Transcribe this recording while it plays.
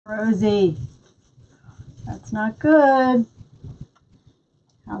Rosie, that's not good.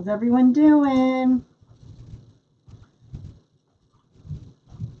 How's everyone doing?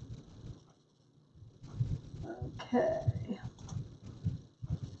 Okay.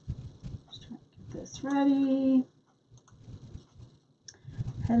 Just trying to get this ready.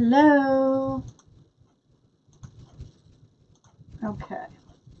 Hello. Okay.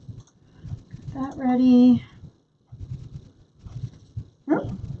 Get that ready.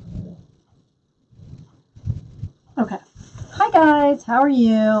 Okay. Hi guys, how are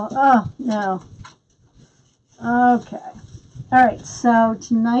you? Oh, no. Okay. All right, so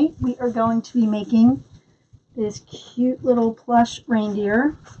tonight we are going to be making this cute little plush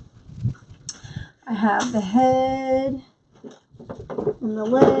reindeer. I have the head and the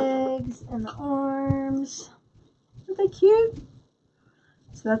legs and the arms. Aren't they cute?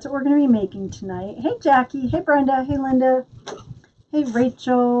 So that's what we're going to be making tonight. Hey Jackie, hey Brenda, hey Linda, hey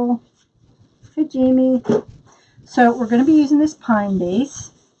Rachel, hey Jamie. So we're going to be using this pine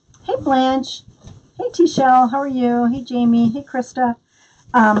base. Hey Blanche, hey T-Shell, how are you? Hey Jamie, hey Krista.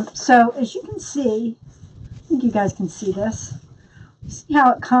 So as you can see, I think you guys can see this. See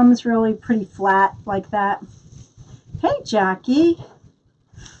how it comes really pretty flat like that? Hey Jackie.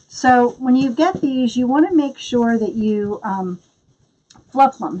 So when you get these, you want to make sure that you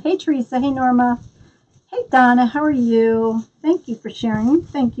fluff them. Hey Teresa, hey Norma, hey Donna, how are you? Thank you for sharing.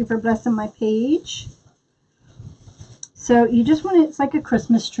 Thank you for blessing my page. So you just want it, it's like a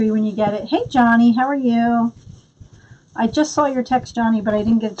Christmas tree when you get it. Hey Johnny, how are you? I just saw your text, Johnny, but I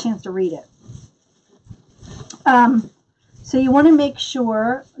didn't get a chance to read it. So you want to make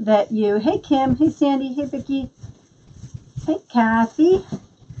sure that you, hey Kim, hey Sandy, hey Vicki, hey Kathy.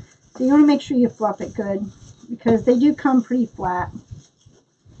 So you want to make sure you fluff it good because they do come pretty flat.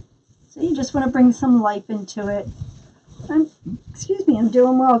 So you just want to bring some life into it. Excuse me, I'm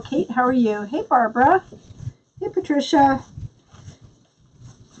doing well. Kate, how are you? Hey Barbara. Hey Patricia.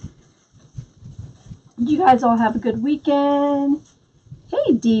 Did you guys all have a good weekend?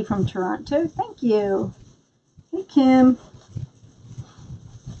 Hey Dee from Toronto, thank you. Hey Kim.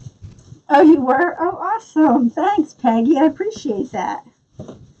 Oh, you were? Oh, awesome. Thanks, Peggy. I appreciate that.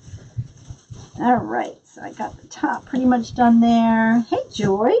 All right, so I got the top pretty much done there. Hey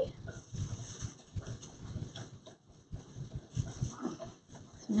Joy.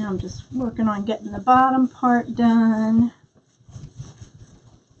 So now I'm just working on getting the bottom part done.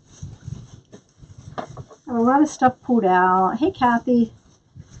 Got a lot of stuff pulled out. Hey Kathy.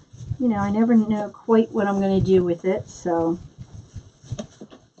 You know, I never know quite what I'm going to do with it, so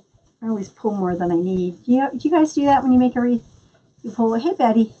I always pull more than I need. Do you guys do that when you make a wreath? You pull, hey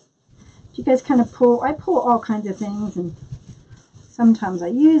Betty. Do you guys kind of pull? I pull all kinds of things, and sometimes I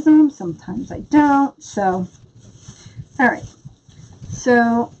use them, sometimes I don't. So, all right.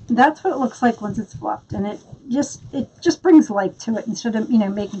 So that's what it looks like once it's fluffed, and it just brings life to it instead of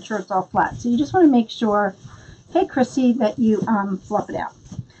making sure it's all flat. So you just want to make sure, hey Chrissy, that you fluff it out.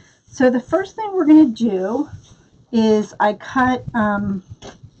 So the first thing we're going to do is I cut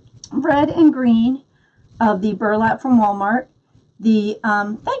red and green of the burlap from Walmart. The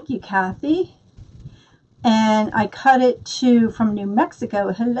thank you, Kathy. And I cut it from New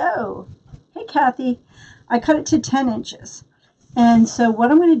Mexico. Hello. Hey, Kathy. I cut it to 10 inches. And so what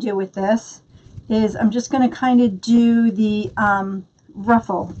I'm going to do with this is I'm just going to kind of do the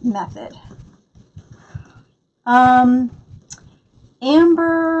ruffle method.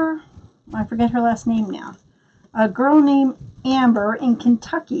 Amber, I forget her last name now. A girl named Amber in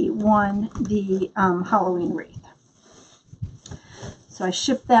Kentucky won the Halloween wreath. So I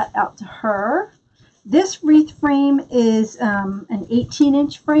shipped that out to her. This wreath frame is an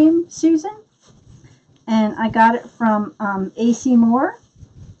 18-inch frame, Susan. And I got it from AC Moore.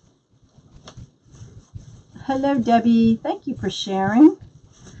 Hello, Debbie. Thank you for sharing.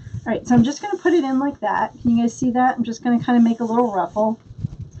 All right, so I'm just going to put it in like that. Can you guys see that? I'm just going to kind of make a little ruffle.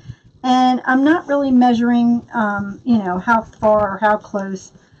 And I'm not really measuring, how far or how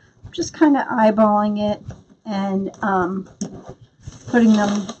close. I'm just kind of eyeballing it and putting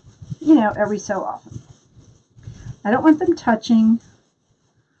them, every so often. I don't want them touching,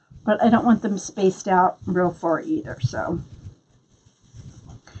 but I don't want them spaced out real far either. So,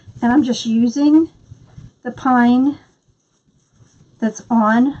 and I'm just using the pine that's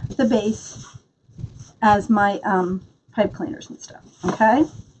on the base as my pipe cleaners and stuff. Okay.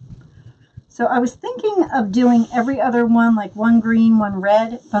 So I was thinking of doing every other one, like one green, one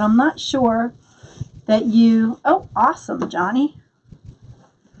red, but I'm not sure that oh, awesome, Johnny.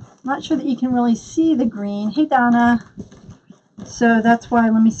 I'm not sure that you can really see the green. Hey, Donna. So that's why,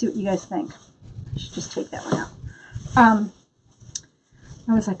 let me see what you guys think. I should just take that one out.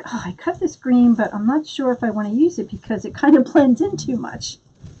 I was like, oh, I cut this green, but I'm not sure if I want to use it because it kind of blends in too much.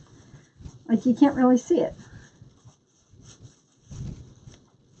 Like you can't really see it.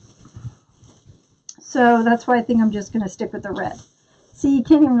 So that's why I think I'm just going to stick with the red. See, you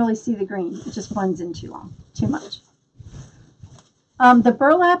can't even really see the green. It just blends in too much. The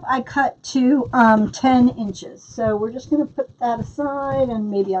burlap I cut to 10 inches. So we're just going to put that aside and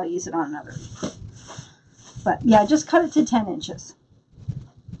maybe I'll use it on another. But yeah, just cut it to 10 inches.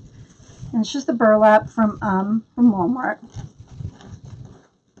 And it's just the burlap from Walmart.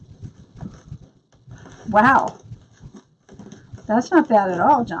 Wow. That's not bad at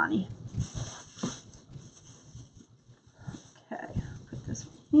all, Johnny. Okay, put this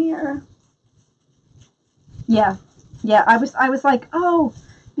one here. Yeah. Yeah, I was like, oh,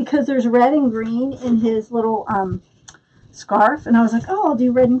 because there's red and green in his little scarf, and I was like, oh, I'll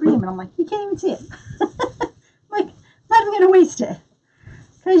do red and green, and I'm like, you can't even see it. Like, I'm not even gonna waste it,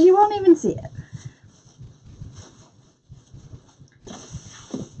 because you won't even see it.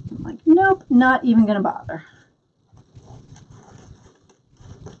 I'm like, nope, not even gonna bother.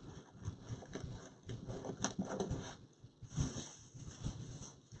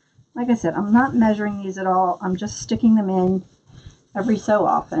 Like I said, I'm not measuring these at all. I'm just sticking them in every so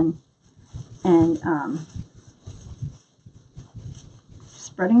often and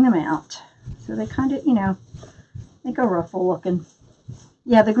spreading them out. So they kind of, you know, make a ruffle looking.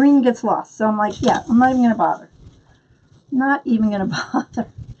 Yeah, the green gets lost. So I'm like, yeah, I'm not even going to bother. Not even going to bother.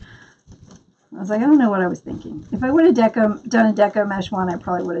 I was like, I don't know what I was thinking. If I would have done a deco mesh one, I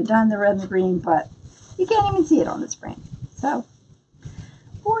probably would have done the red and the green, but you can't even see it on this frame. So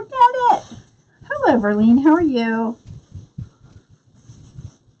forget it. Hello, Verlene. How are you?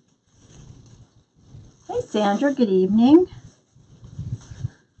 Hey, Sandra. Good evening.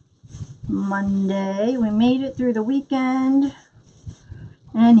 Monday. We made it through the weekend.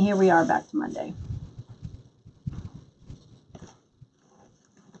 And here we are back to Monday.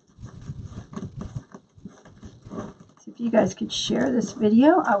 So if you guys could share this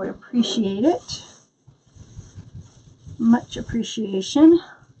video, I would appreciate it. Much appreciation.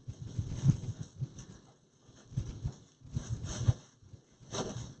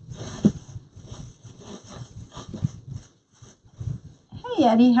 Hey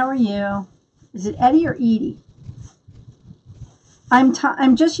Eddie, how are you? Is it Eddie or Edie?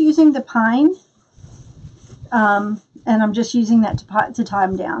 I'm just using the pine, and I'm just using that to tie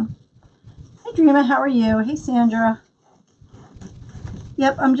them down. Hey Dreama, how are you? Hey Sandra.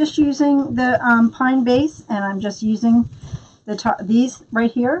 Yep, I'm just using the pine base, and I'm just using these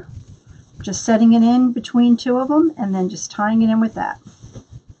right here. Just setting it in between two of them, and then just tying it in with that.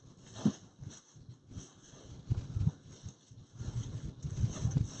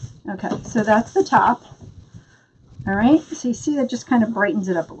 Okay, so that's the top. All right, so you see that just kind of brightens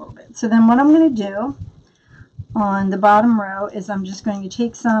it up a little bit. So then what I'm going to do on the bottom row is I'm just going to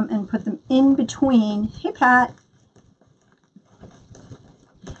take some and put them in between, hey Pat,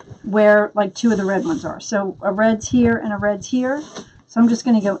 where like two of the red ones are. So a red's here and a red's here. So I'm just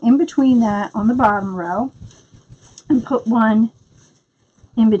going to go in between that on the bottom row and put one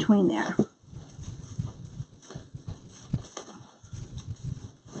in between there.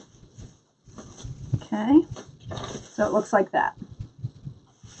 Okay, so it looks like that.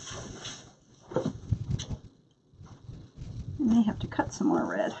 I may have to cut some more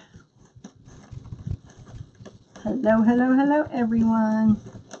red. Hello, hello, hello, everyone.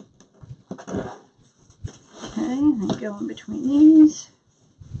 Okay, and go in between these.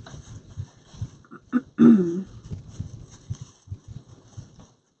 Put one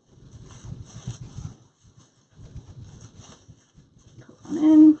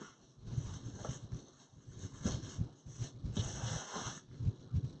in.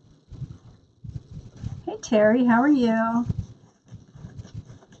 Hey Terry, how are you?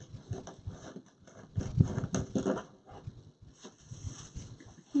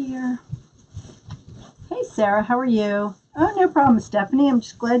 Here. Hey Sarah, how are you? Oh, no problem, Stephanie. I'm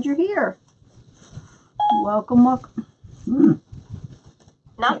just glad you're here. Welcome, welcome.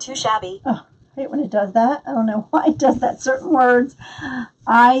 Not too shabby. Oh, I hate when it does that. I don't know why it does that. Certain words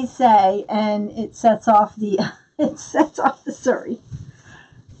I say and it sets off the Surrey.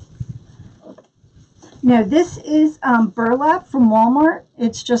 No, this is burlap from Walmart.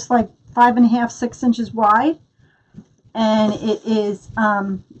 It's just like 5.5, 6 inches wide, and it is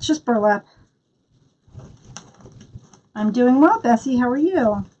it's just burlap. I'm doing well, Bessie. How are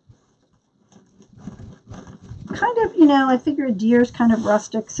you? Kind of, you know, I figure a deer is kind of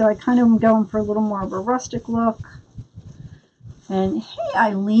rustic, so I kind of am going for a little more of a rustic look. And hey,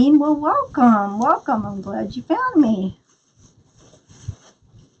 Eileen, well, welcome, welcome. I'm glad you found me.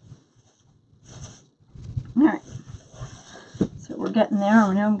 All right. So we're getting there.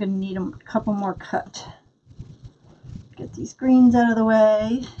 I know I'm going to need a couple more cut. Get these greens out of the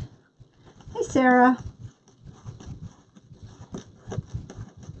way. Hey, Sarah.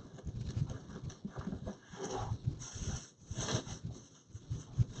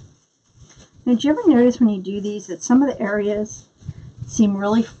 Now, did you ever notice when you do these that some of the areas seem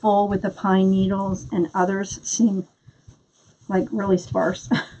really full with the pine needles and others seem like really sparse?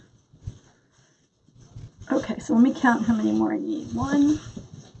 Okay, so let me count how many more I need. 1,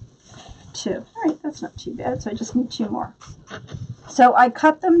 2. All right, that's not too bad. So I just need 2 more. So I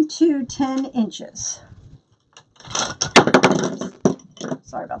cut them to 10 inches.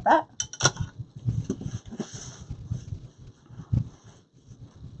 Sorry about that.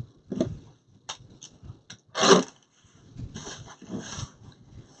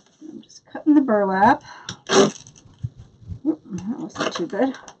 I'm just cutting the burlap. That wasn't too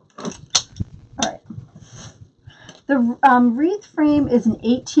good. All right. The wreath frame is an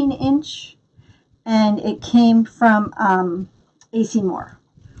 18-inch, and it came from AC Moore,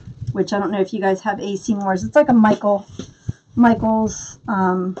 which I don't know if you guys have AC Moores. It's like a Michael's,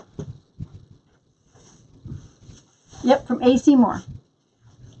 yep, from AC Moore.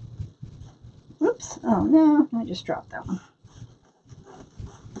 Oops, oh no, I just dropped that one.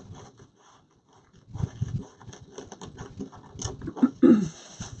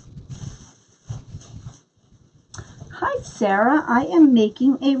 Hi, Sarah. I am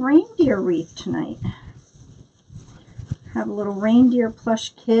making a reindeer wreath tonight. I have a little reindeer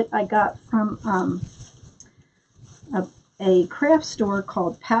plush kit I got from a craft store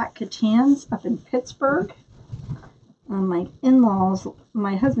called Pinecones up in Pittsburgh. My in-laws,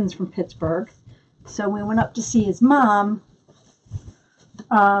 my husband's from Pittsburgh, so we went up to see his mom.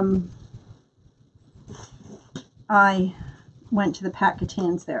 I went to the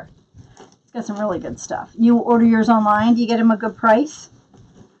Pinecones there. Got some really good stuff. You order yours online? Do you get them a good price?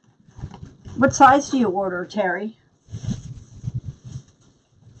 What size do you order, Terry?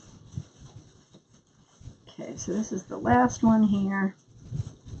 Okay, so this is the last one here.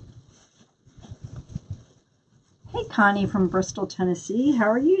 Hey, Connie from Bristol, Tennessee. How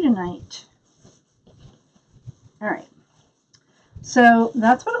are you tonight? All right. So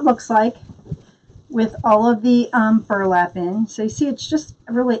that's what it looks like with all of the burlap in. So you see, it's just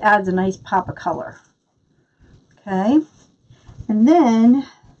really adds a nice pop of color. Okay. And then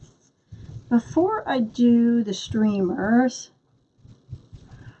before I do the streamers,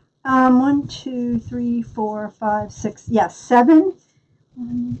 1, 2, 3, 4, 5, 6, yes, 7.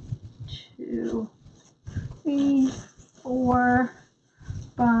 1, 2, 3, 4,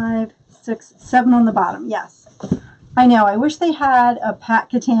 5, 6, 7 on the bottom. Yes. I know. I wish they had a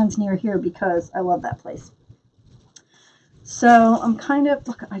Pinecones near here because I love that place. So I'm kind of,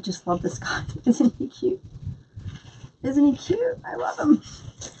 look, I just love this guy. Isn't he cute? Isn't he cute? I love him.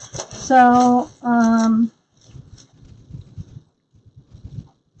 So,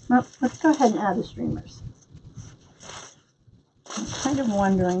 well, let's go ahead and add the streamers. I'm kind of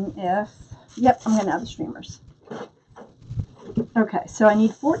wondering if, yep, I'm going to add the streamers. Okay, so I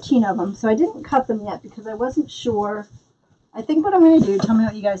need 14 of them. So I didn't cut them yet because I wasn't sure. I think what I'm going to do, tell me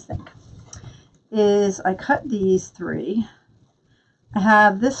what you guys think, is I cut these 3. I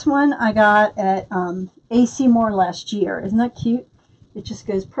have this one I got at AC Moore last year. Isn't that cute? It just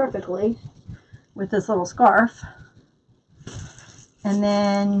goes perfectly with this little scarf. And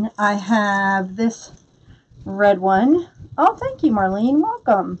then I have this red one. Oh, thank you, Marlene.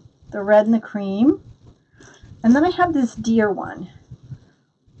 Welcome. The red and the cream. And then I have this deer one.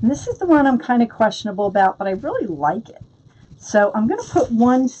 And this is the one I'm kind of questionable about, but I really like it. So I'm going to put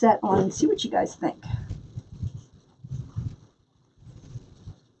one set on and see what you guys think.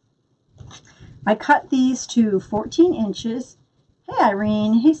 I cut these to 14 inches. Hey,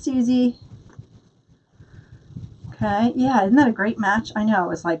 Irene. Hey, Susie. Okay. Yeah, isn't that a great match? I know. I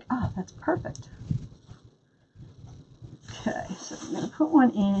was like, oh, that's perfect. Okay, so I'm going to put one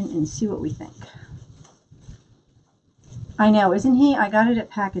in and see what we think. I know, isn't he? I got it at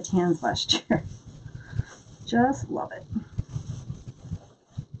Pinecones last year. Just love it.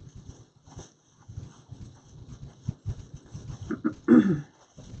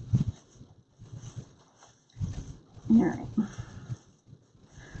 All right.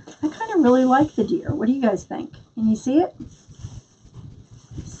 I kind of really like the deer. What do you guys think? Can you see it?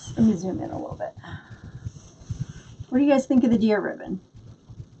 Let me zoom in a little bit. What do you guys think of the deer ribbon?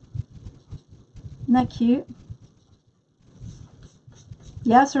 Isn't that cute?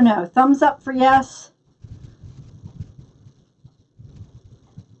 Yes or no? Thumbs up for yes.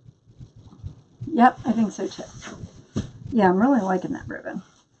 Yep, I think so too. Yeah, I'm really liking that ribbon.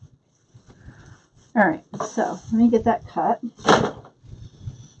 All right, so let me get that cut.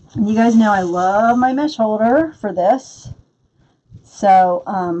 And you guys know I love my mesh holder for this. So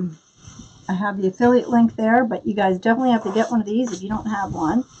I have the affiliate link there, but you guys definitely have to get one of these if you don't have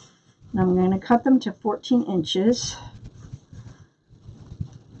one. And I'm going to cut them to 14 inches.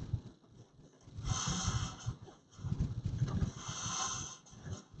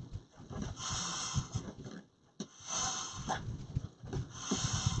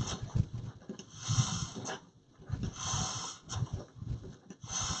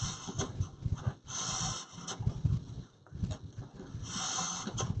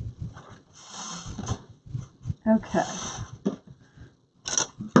 Okay.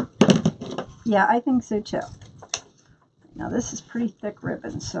 Yeah, I think so too. Now this is pretty thick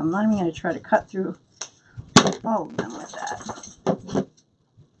ribbon, so I'm not even going to try to cut through all of them with that.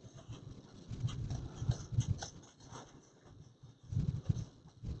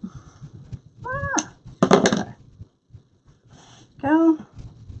 Okay. Go.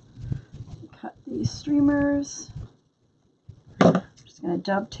 Cut these streamers. I'm just going to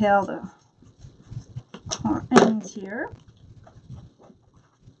dovetail the ends here.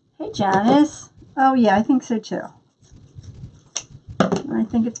 Hey Janice. Oh yeah, I think so too. I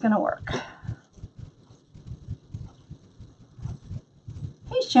think it's going to work.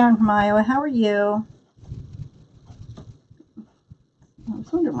 Hey Sharon from Iowa, how are you? I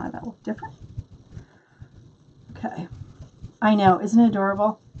was wondering why that looked different. Okay. I know, isn't it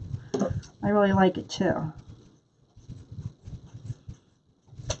adorable? I really like it too.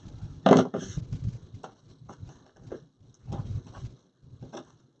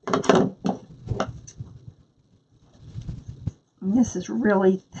 And this is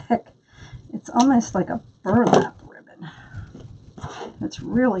really thick. It's almost like a burlap ribbon. It's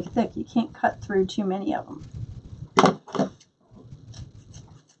really thick. You can't cut through too many of them.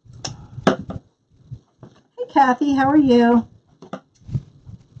 Hey Kathy, how are you?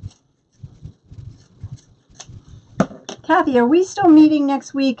 Kathy, are we still meeting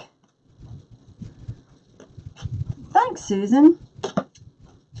next week? Thanks, Susan.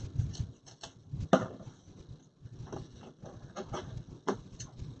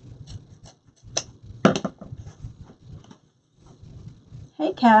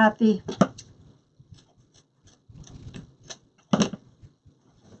 Hey, Kathy.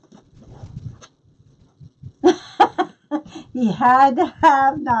 He had to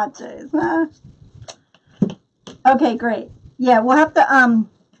have nachos, huh? Okay, great. Yeah, we'll have to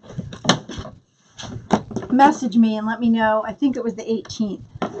message me and let me know. I think it was the 18th.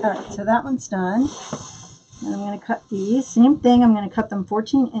 All right, so that one's done. And I'm going to cut these. Same thing. I'm going to cut them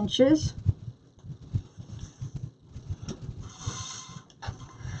 14 inches.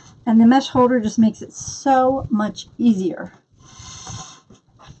 And the mesh holder just makes it so much easier.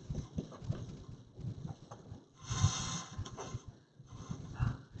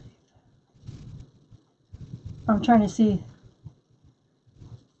 I'm trying to see.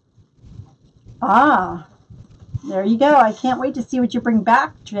 Ah, there you go. I can't wait to see what you bring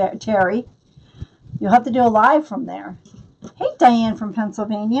back, Terry. You'll have to do a live from there. Hey, Diane from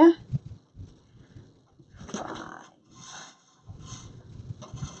Pennsylvania. 5,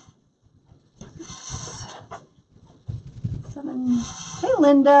 7. Hey,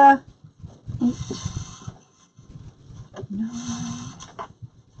 Linda. 8, 9,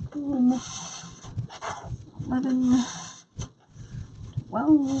 10, 11,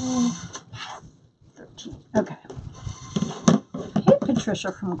 12, 13. Okay. Hey,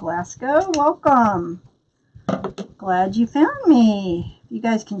 Patricia from Glasgow. Welcome. Glad you found me. If you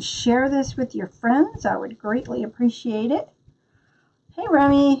guys can share this with your friends, I would greatly appreciate it. Hey,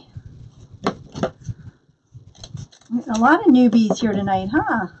 Remy. A lot of newbies here tonight,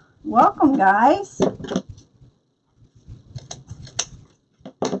 huh? Welcome, guys.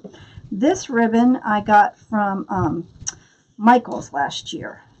 This ribbon I got from Michael's last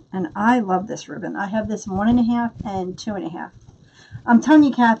year, and I love this ribbon. I have this 1.5 and 2.5. I'm telling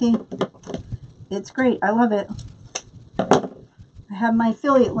you, Kathy, it's great. I love it. I have my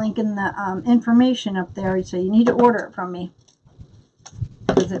affiliate link in the information up there, so you need to order it from me.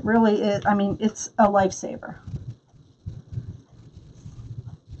 Because it really is, I mean, it's a lifesaver.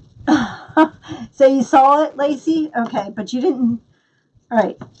 So you saw it, Lacey? Okay, but you didn't. All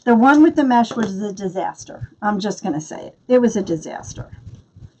right, the one with the mesh was a disaster. I'm just going to say it. It was a disaster.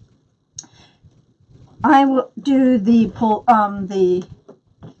 I will do the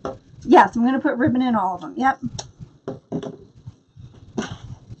yes, I'm going to put ribbon in all of them. Yep.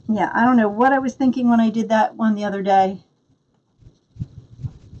 Yeah, I don't know what I was thinking when I did that one the other day.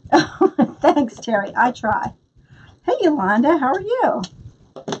 Thanks, Terry. I try. Hey, Yolanda, how are you?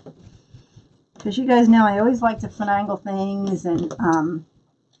 because you guys know I always like to finagle things and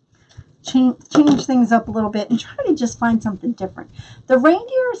change things up a little bit and try to just find something different. The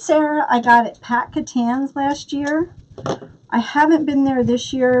reindeer, Sarah, I got at Pat Catan's last year. I haven't been there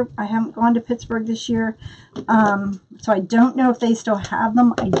this year. I haven't gone to Pittsburgh this year. So I don't know if they still have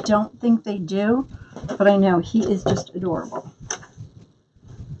them. I don't think they do, but I know he is just adorable.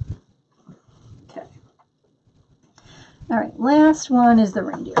 Okay. All right, last one is the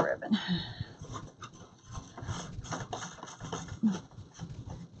reindeer ribbon.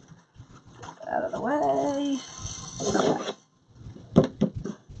 Out of the way. Okay.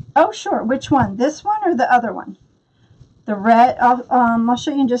 Oh, sure. Which one? This one or the other one? The red. I'll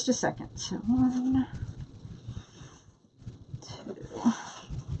show you in just a second. So 1, 2,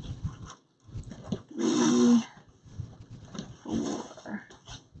 3, 4,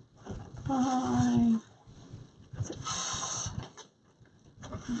 5, 6,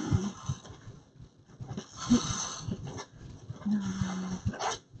 7, 8, 9,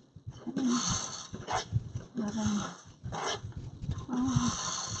 10, 11, 12,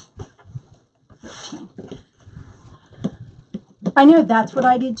 13. I know, that's what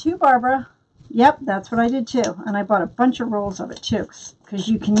I did too, Barbara. Yep, that's what I did too. And I bought a bunch of rolls of it too, because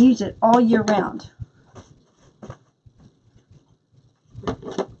you can use it all year round. All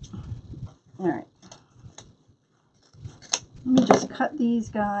right. Let me just cut these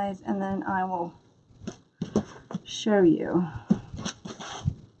guys and then I will show you.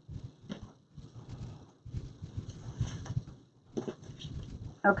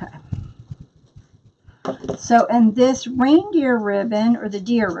 Okay. So, and this reindeer ribbon, or the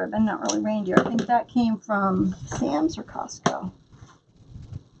deer ribbon, not really reindeer, I think that came from Sam's or Costco.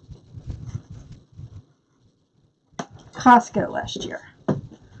 Costco last year.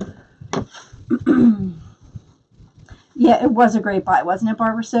 Yeah, it was a great buy, wasn't it,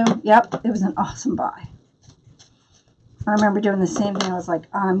 Barbara Sue? Yep, it was an awesome buy. I remember doing the same thing. I was like,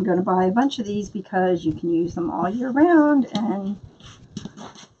 I'm going to buy a bunch of these because you can use them all year round, and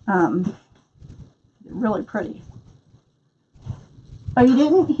they're really pretty. Oh, you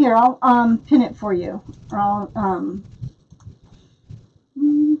didn't? Here, I'll pin it for you. Or I'll,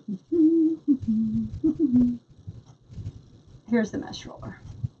 here's the mesh roller.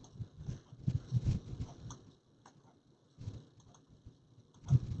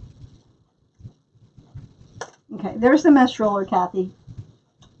 Okay, there's the mesh roller, Kathy.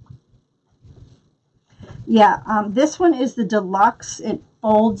 Yeah, this one is the deluxe. It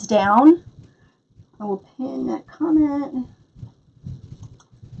folds down. I will pin that comment.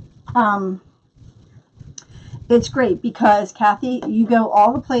 It's great because, Kathy, you go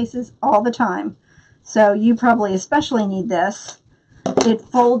all the places all the time. So you probably especially need this. It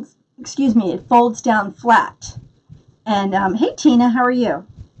folds, it folds down flat. And, hey, Tina, how are you?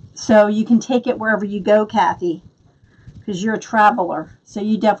 So you can take it wherever you go, Kathy, because you're a traveler. So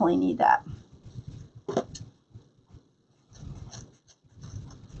you definitely need that.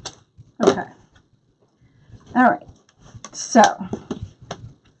 Okay. All right. So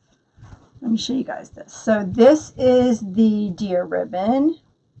let me show you guys this. So this is the deer ribbon.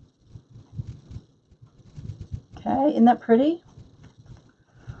 Okay, isn't that pretty?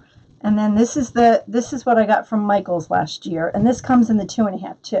 And then this is what I got from Michael's last year, and this comes in the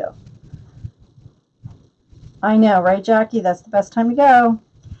 2.5 too. I know, right, Jackie? That's the best time to go.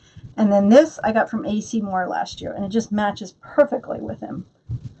 And then this I got from AC Moore last year, and it just matches perfectly with him.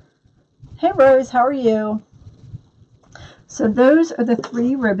 Hey, Rose, how are you? So those are the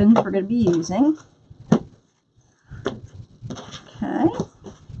 3 ribbons we're going to be using. Okay.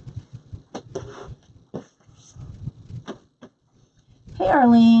 Hey,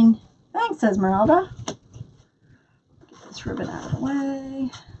 Arlene. Thanks, Esmeralda. Get this ribbon out of the way.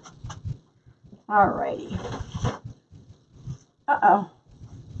 Alrighty. Uh-oh.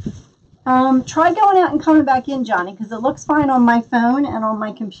 Try going out and coming back in, Johnny, because it looks fine on my phone and on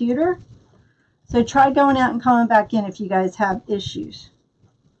my computer. So try going out and coming back in if you guys have issues.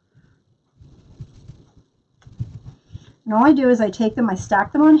 And all I do is I take them, I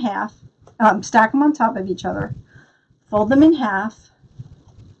stack them on half, stack them on top of each other, fold them in half.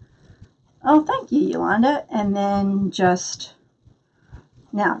 Oh, thank you, Yolanda. And then just,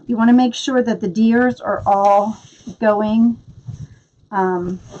 now, you want to make sure that the deers are all going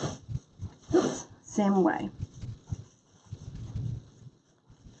same way.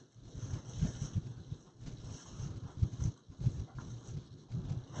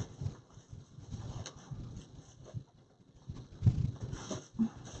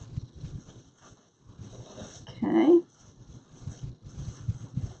 Okay.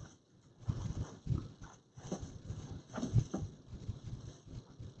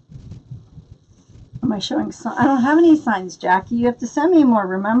 Am I showing signs? I don't have any signs, Jackie. You have to send me more,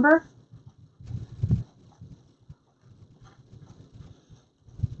 remember?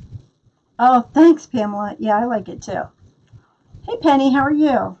 Oh, thanks, Pamela. Yeah, I like it too. Hey, Penny, how are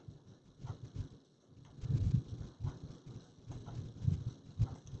you?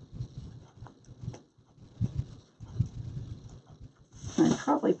 I'd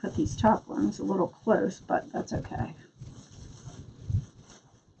probably put these top ones a little close, but that's okay.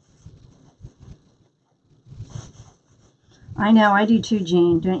 I know, I do too,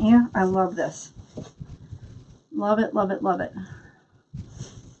 Jean, don't you? I love this. Love it, love it, love it.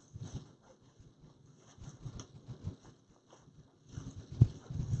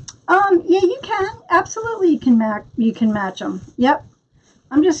 Yeah, you can. Absolutely, you can match them. Yep.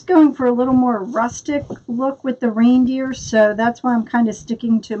 I'm just going for a little more rustic look with the reindeer, so that's why I'm kind of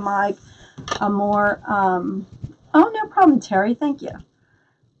sticking to my more oh, no problem, Terry. Thank you.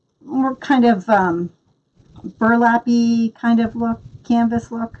 More kind of burlappy kind of look,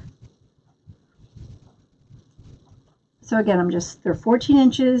 canvas look. So again, they're 14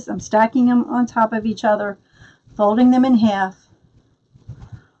 inches. I'm stacking them on top of each other, folding them in half,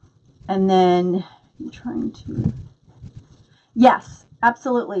 and then I'm trying to, yes,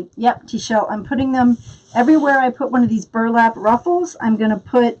 absolutely. Yep, Tichelle, I'm putting them everywhere I put one of these burlap ruffles. I'm going to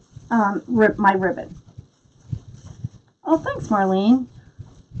put my ribbon. Oh, thanks, Marlene.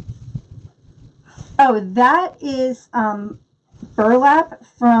 Oh, that is burlap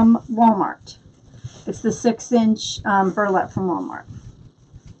from Walmart. It's the 6-inch burlap from Walmart.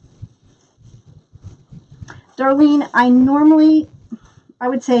 Darlene, I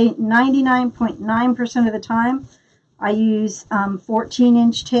would say 99.9% of the time, I use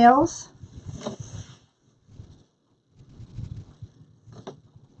 14-inch tails.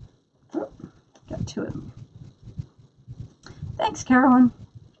 Oh, got two of them. Thanks, Carolyn.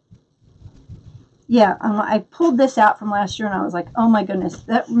 Yeah, I pulled this out from last year and I was like, oh my goodness,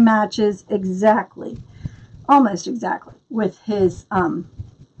 that matches exactly, almost exactly with his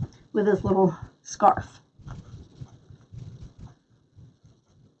little scarf.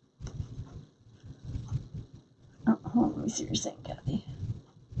 Oh, hold on, let me see what you're saying, Kathy.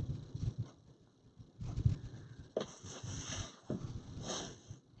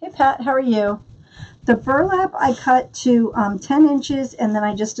 Hey Pat, how are you? The burlap I cut to 10 inches and then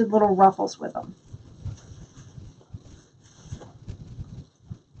I just did little ruffles with them.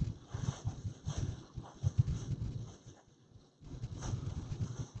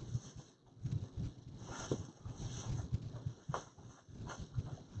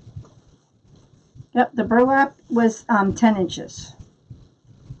 Yep, the burlap was 10 inches.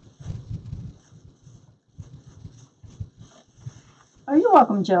 Oh, you're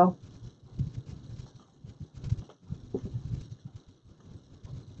welcome, Joe.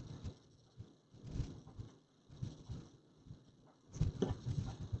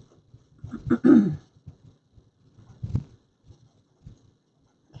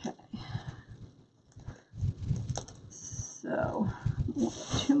 Okay. So,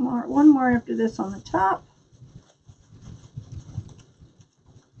 one more after this on the top.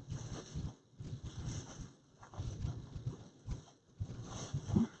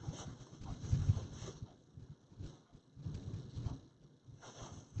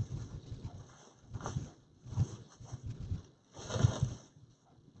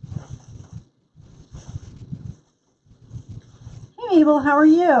 Hey Mabel, how are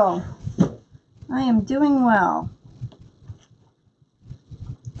you? I am doing well.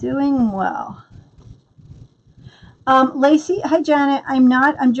 Doing well. Lacey, hi Janet.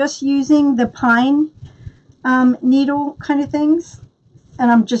 I'm just using the pine needle kind of things. And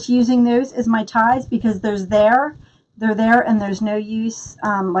I'm just using those as my ties because they're there and there's no use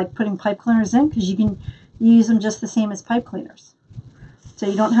like putting pipe cleaners in because you can use them just the same as pipe cleaners. So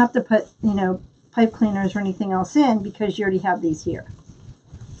you don't have to put, pipe cleaners or anything else in because you already have these here.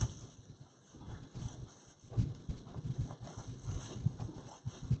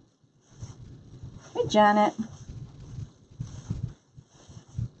 Hey, Janet.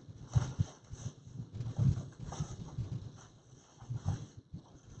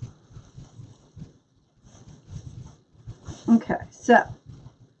 Okay, so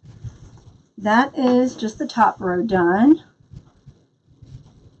that is just the top row done.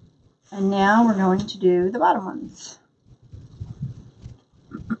 And now we're going to do the bottom ones.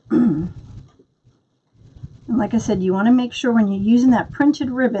 And like I said, you want to make sure when you're using that printed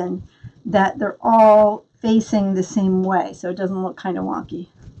ribbon that they're all facing the same way so it doesn't look kind of wonky.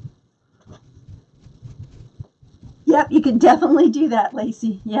 Yep, you can definitely do that,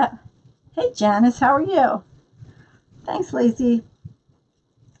 Lacey. Yeah. Hey, Janice, how are you? Thanks, Lacey.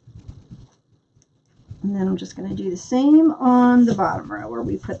 And then I'm just going to do the same on the bottom row where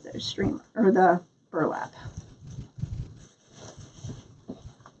we put the streamer or the burlap.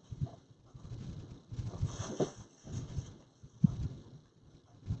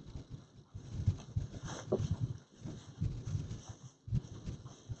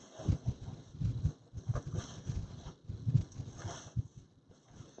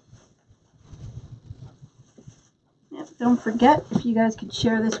 Don't forget, if you guys could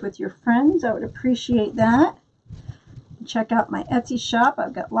share this with your friends, I would appreciate that. Check out my Etsy shop.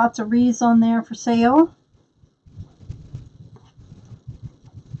 I've got lots of wreaths on there for sale.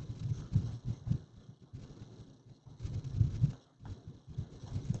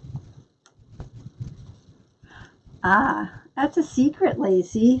 Ah, that's a secret,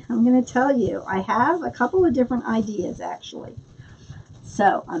 Lacey. I'm going to tell you. I have a couple of different ideas, actually.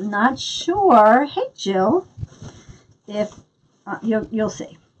 So, I'm not sure. Hey, Jill. If you'll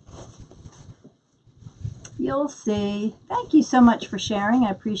see. You'll see. Thank you so much for sharing.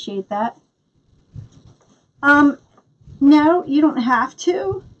 I appreciate that. No, you don't have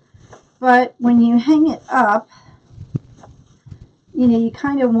to. But when you hang it up, you know, you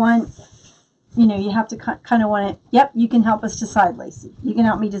kind of want, you know, you have to kind of want it. Yep, you can help us decide, Lacey. You can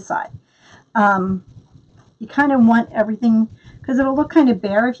help me decide. You kind of want everything, because it'll look kind of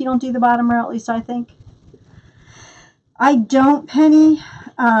bare if you don't do the bottom row, at least I think. I don't, Penny.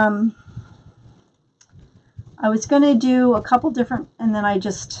 I was going to do a couple different, and then I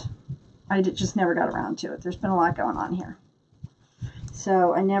just never got around to it. There's been a lot going on here.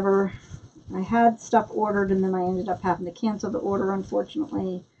 So I had stuff ordered, and then I ended up having to cancel the order,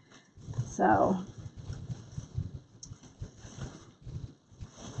 unfortunately. So,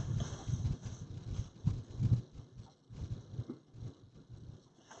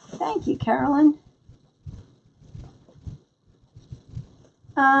 thank you, Carolyn.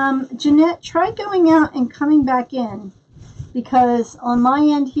 Jeanette, try going out and coming back in, because on my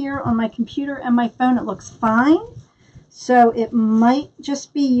end here, on my computer and my phone, it looks fine. So it might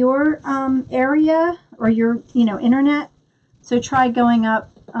just be your area or your, you know, internet. So try going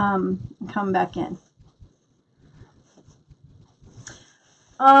up and come back in.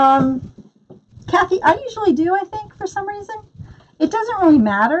 Kathy, I usually do, I think, for some reason. It doesn't really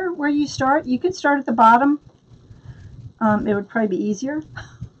matter where you start. You could start at the bottom. It would probably be easier.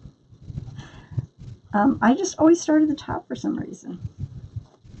 I just always start at the top for some reason.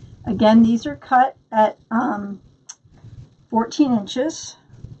 Again, these are cut at 14 inches.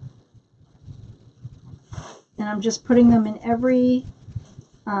 And I'm just putting them in every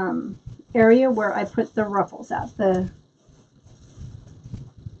area where I put the ruffles at.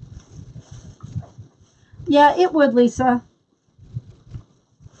 Yeah, it would, Lisa.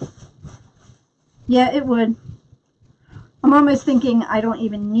 Yeah, it would. I'm almost thinking I don't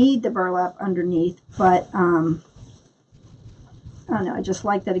even need the burlap underneath, but I don't know. I just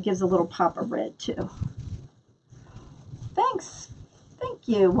like that it gives a little pop of red too. Thanks. Thank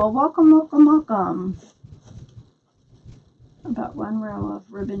you. Well, welcome, welcome, welcome. About one row of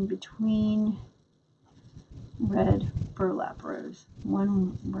ribbon between red burlap rows.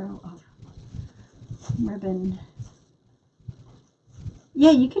 One row of ribbon.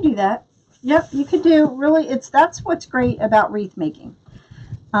 Yeah, you could do that. Yep, you could do, really, that's what's great about wreath making.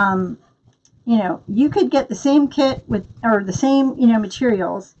 You know, you could get the same kit with, or the same, you know,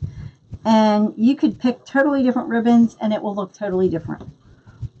 materials, and you could pick totally different ribbons and it will look totally different.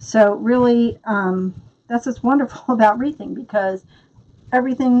 So really, that's what's wonderful about wreathing, because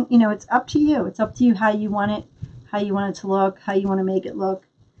everything, you know, it's up to you. It's up to you how you want it to look, how you want to make it look.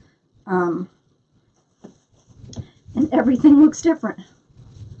 And everything looks different.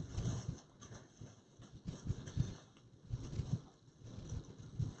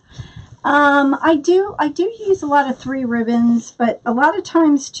 I do use a lot of 3 ribbons, but a lot of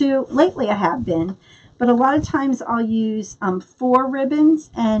times too, lately I have been, but a lot of times I'll use 4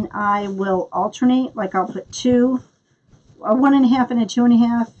 ribbons, and I will alternate. Like I'll put 2, a 1.5 and a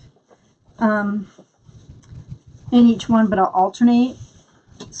 2.5 in each one, but I'll alternate.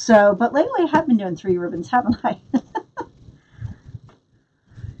 So, but lately I have been doing 3 ribbons, haven't I?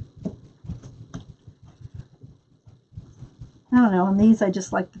 I don't know, on these I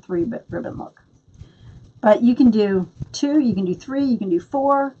just like the 3 ribbon look. But you can do 2, you can do 3, you can do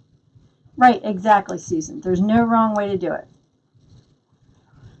 4. Right, exactly, Susan. There's no wrong way to do it.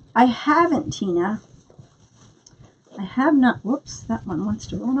 I haven't, Tina. I have not. Whoops, that one wants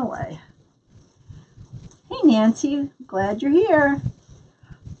to run away. Hey, Nancy. Glad you're here.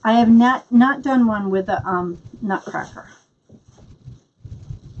 I have not done one with a nutcracker.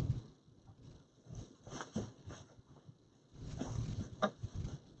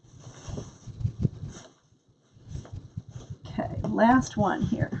 last one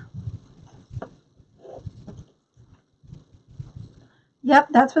here. Yep,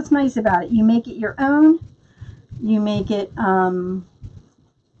 that's what's nice about it. You make it your own. You make it, you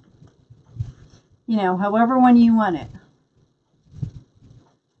know, however one you want it.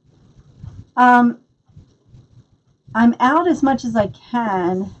 I'm out as much as I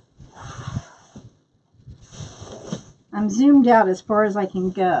can. I'm zoomed out as far as I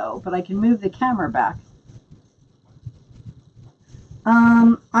can go, but I can move the camera back.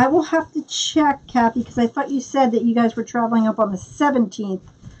 I will have to check, Kathy, because I thought you said that you guys were traveling up on the 17th.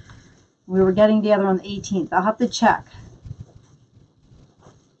 We were getting together on the 18th. I'll have to check.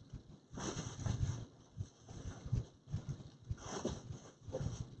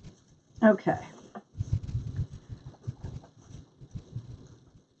 Okay.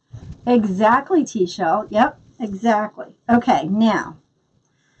 Exactly, T-Shell. Yep, exactly. Okay, now,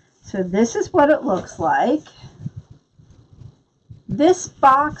 so this is what it looks like. This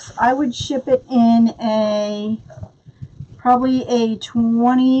box, I would ship it in probably a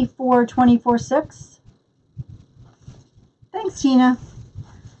 24/6. Thanks, Tina.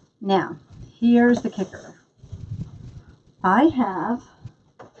 Now, here's the kicker. I have,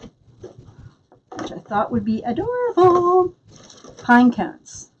 which I thought would be adorable, pine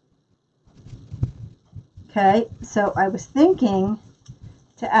cones. Okay, so I was thinking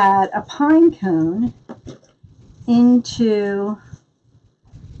to add a pine cone into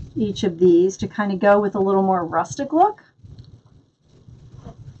each of these to kind of go with a little more rustic look.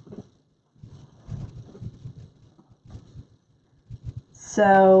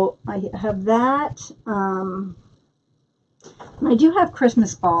 So I have that. I do have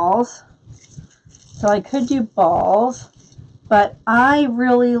Christmas balls, so I could do balls, but I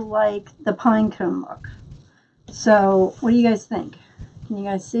really like the pine cone look. So what do you guys think? Can you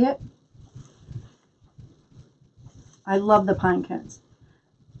guys see it? I love the pine cones.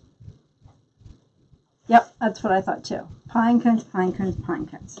 Yep, that's what I thought too. Pine cones, pine cones, pine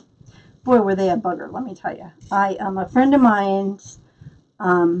cones. Boy, were they a bugger, let me tell you. A friend of mine's,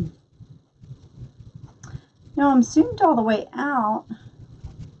 no, I'm zoomed all the way out.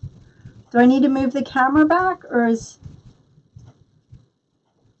 Do I need to move the camera back, or is...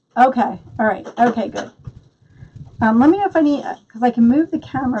 Okay, all right, okay, good. Let me know if I need, because I can move the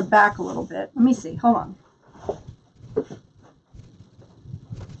camera back a little bit. Let me see, hold on.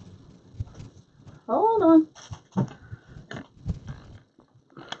 Hold on.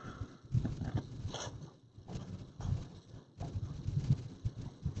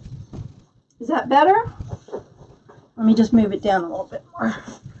 Is that better? Let me just move it down a little bit more.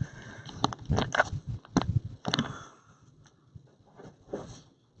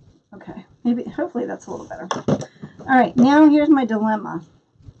 Okay, maybe, hopefully that's a little better. All right, now here's my dilemma.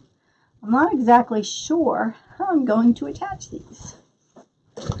 I'm not exactly sure how I'm going to attach these.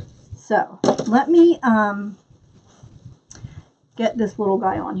 So let me get this little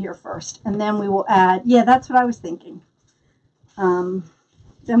guy on here first, and then we will add, yeah, that's what I was thinking.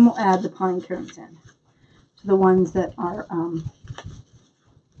 Then we'll add the pine cones in to the ones that are,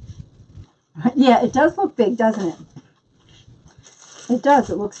 yeah, it does look big, doesn't it? It does,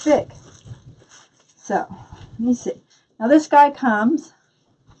 it looks big. So, let me see. Now this guy comes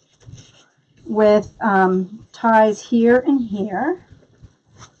with ties here and here.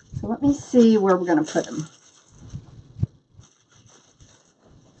 So let me see where we're going to put him.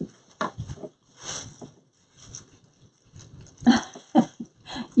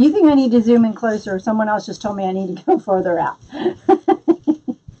 You think I need to zoom in closer, or someone else just told me I need to go further out? All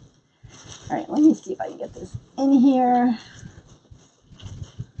right, let me see if I can get this in here.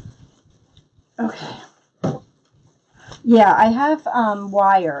 Okay. Yeah, I have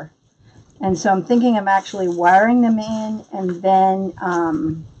wire, and so I'm thinking I'm actually wiring them in and then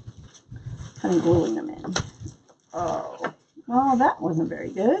kind of gluing them in. Oh, well, that wasn't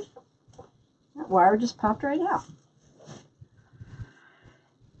very good. That wire just popped right out.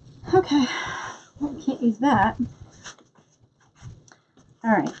 Okay, well, we can't use that.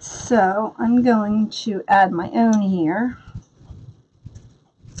 All right, so I'm going to add my own here.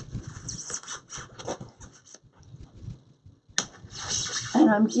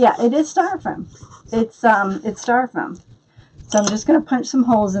 And yeah, it is styrofoam. It's styrofoam. So I'm just going to punch some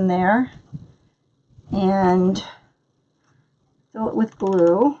holes in there and fill it with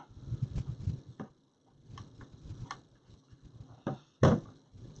glue.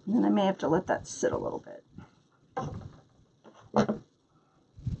 And then I may have to let that sit a little bit.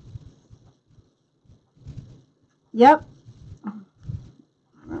 Yep. All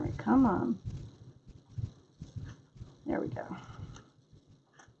right, come on. There we go.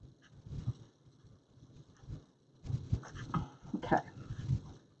 Okay.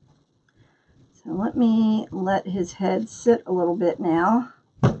 And let me let his head sit a little bit now.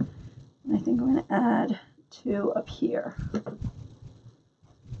 I think I'm going to add 2 up here.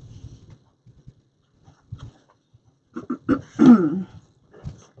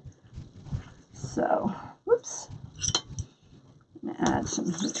 So, whoops. I'm going to add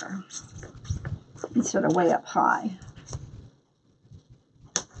some here instead of way up high.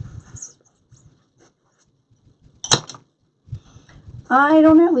 I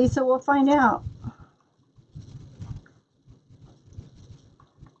don't know, Lisa. We'll find out.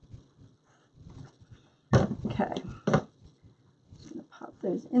 Okay. Just going to pop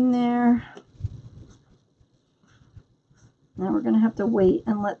those in there. Now we're going to have to wait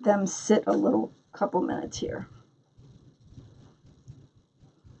and let them sit a little couple minutes here.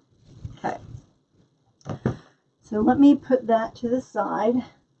 Okay. So let me put that to the side,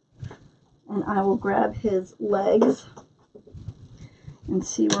 and I will grab his legs and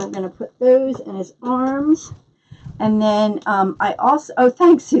see where we're going to put those, and his arms. And then I also, oh,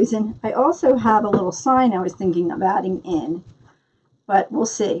 thanks, Susan. I also have a little sign I was thinking of adding in, but we'll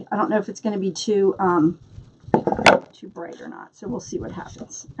see. I don't know if it's going to be too bright or not, so we'll see what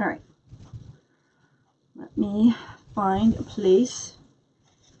happens. All right. Let me find a place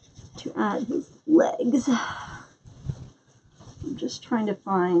to add his legs. I'm just trying to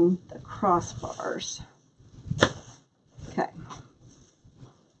find the crossbars. Okay.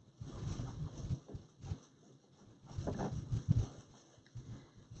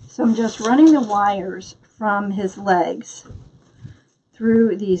 So I'm just running the wires from his legs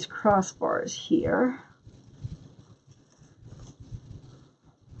through these crossbars here.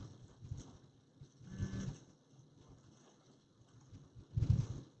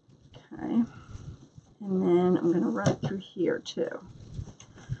 Okay. And then I'm going to run it through here too,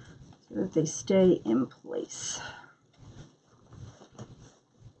 so that they stay in place.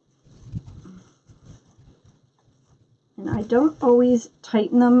 And I don't always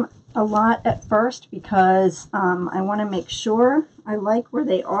tighten them a lot at first because I want to make sure I like where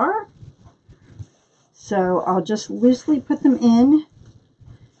they are. So I'll just loosely put them in,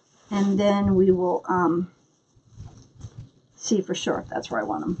 and then we will see for sure if that's where I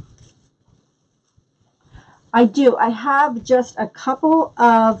want them. I do. I have just a couple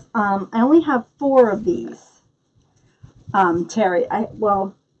of, I only have 4 of these, Terry.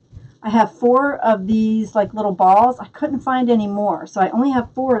 I have 4 of these like little balls. I couldn't find any more, so I only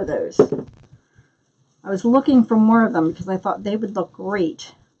have 4 of those. I was looking for more of them because I thought they would look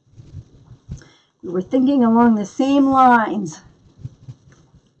great. We were thinking along the same lines.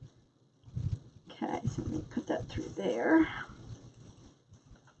 Okay, so let me put that through there.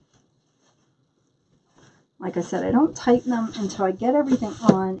 Like I said, I don't tighten them until I get everything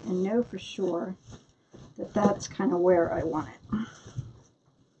on and know for sure that that's kind of where I want it.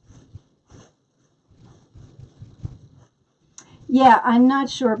 Yeah, I'm not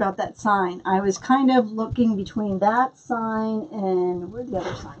sure about that sign. I was kind of looking between that sign and, where'd the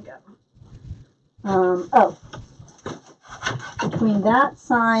other sign go? Between that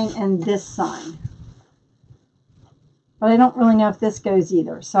sign and this sign. But I don't really know if this goes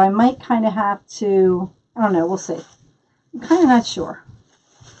either. So I might kind of have to, I don't know, we'll see. I'm kind of not sure.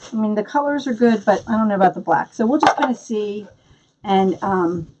 I mean, the colors are good, but I don't know about the black. So we'll just kind of see and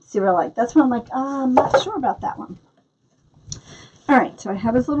see what I like. That's why I'm like, I'm not sure about that one. All right, so I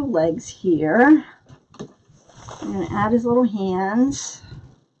have his little legs here. I'm going to add his little hands.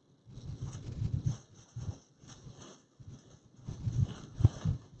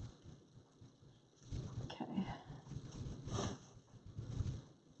 Okay.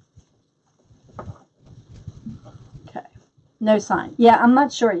 Okay. No sign. Yeah, I'm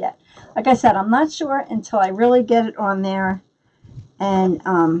not sure yet. Like I said, I'm not sure until I really get it on there and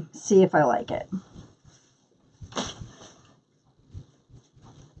see if I like it.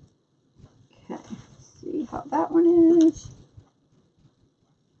 See how that one is.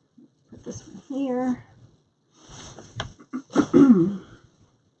 Put this one here.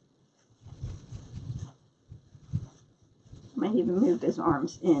 Might even move his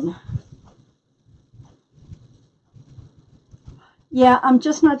arms in. Yeah, I'm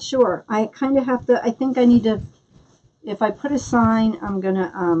just not sure. I kind of have to, I think I need to, if I put a sign, I'm going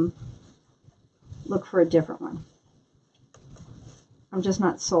to look for a different one. I'm just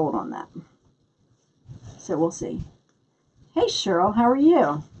not sold on that. So we'll see. Hey, Cheryl, how are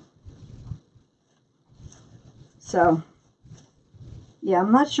you? So, yeah,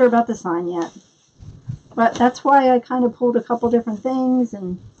 I'm not sure about the sign yet. But that's why I kind of pulled a couple different things.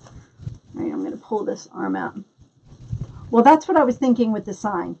 And all right, I'm going to pull this arm out. Well, that's what I was thinking with the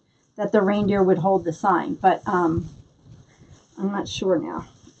sign, that the reindeer would hold the sign. But I'm not sure now.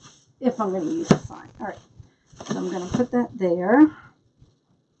 if I'm going to use a sign. All right, so I'm going to put that there.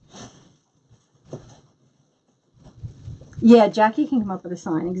 Yeah, Jackie can come up with a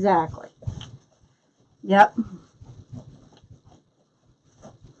sign, exactly. Yep.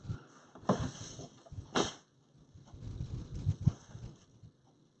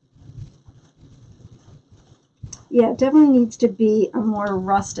 Yeah, it definitely needs to be a more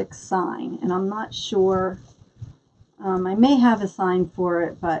rustic sign, and I'm not sure. I may have a sign for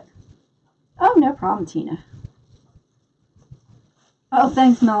it, but oh, no problem, Tina. Oh,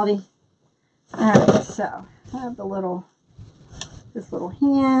 thanks, Melody. All right, so I have this little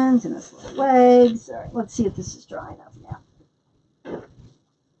hands and this little legs. All right, let's see if this is dry enough now.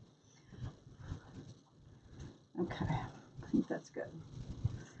 Okay, I think that's good.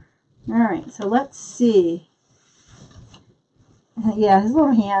 All right, so let's see. Yeah, his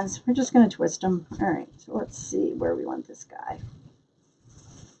little hands, we're just going to twist them. All right, so let's see where we want this guy.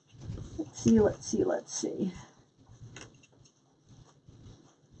 Let's see.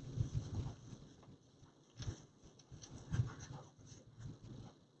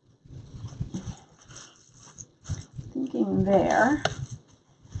 Thinking there.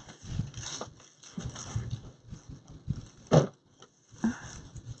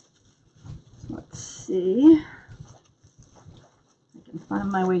 Let's see. I can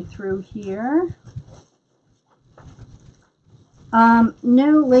find my way through here.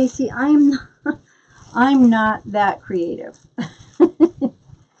 No, Lacey, I'm not that creative. All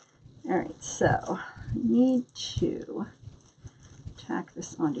right, so I need to tack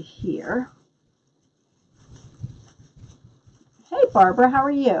this onto here. Hey, Barbara, how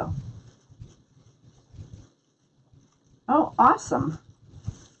are you? Oh, awesome.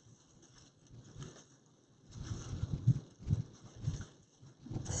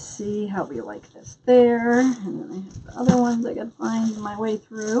 Let's see how we like this there. And then I have the other ones I got to find my way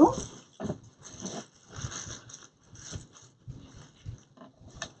through.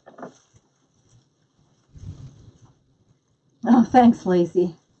 Oh, thanks,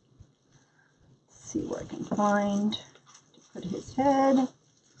 Lacey. Let's see where I can find to put his head.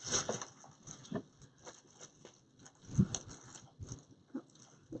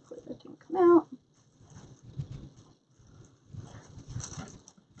 Hopefully that didn't come out.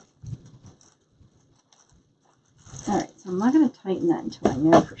 All right, so I'm not going to tighten that until I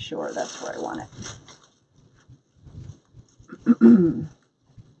know for sure that's where I want it.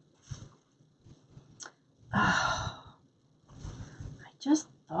 Oh, I just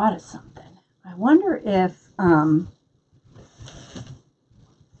thought of something. I wonder if I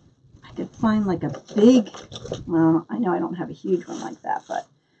could find like a big, well, I know I don't have a huge one like that, but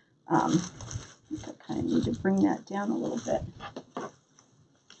I think I kind of need to bring that down a little bit.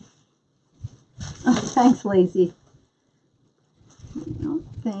 Oh, thanks, Lacey. I don't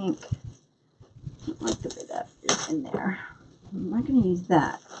like the way that is in there. I'm not going to use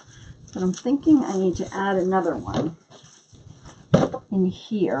that, but I'm thinking I need to add another one in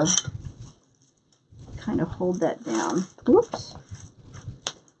here. Kind of hold that down. Whoops.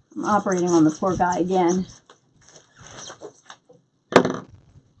 I'm operating on the poor guy again.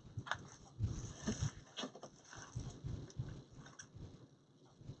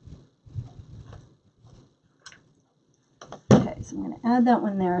 Okay, so I'm going to add that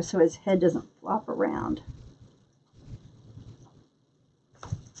one there so his head doesn't flop around.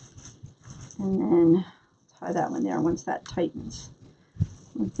 And then tie that one there once that tightens.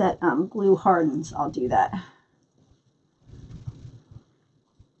 Once that glue hardens, I'll do that.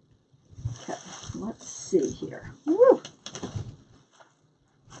 Okay, let's see here. Woo!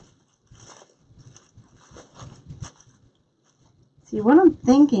 See, what I'm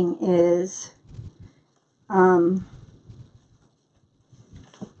thinking is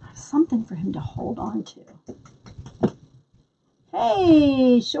something for him to hold on to.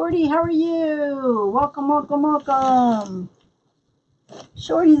 Hey, Shorty, how are you? Welcome, welcome, welcome.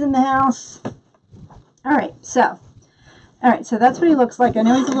 Shorty's in the house. All right, so that's what he looks like. I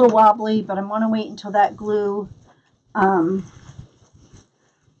know he's a little wobbly, but I'm going to wait until that glue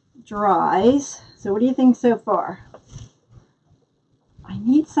dries. So what do you think so far? I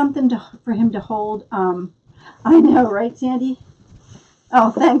need something for him to hold. I know, right, Sandy?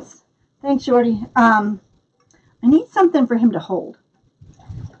 Oh, thanks. Thanks, Shorty. I need something for him to hold.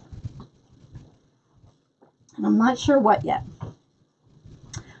 And I'm not sure what yet.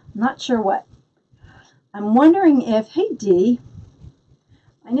 I'm wondering if, hey, Dee,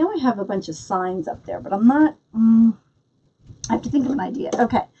 I know I have a bunch of signs up there, but I'm not, I have to think of an idea.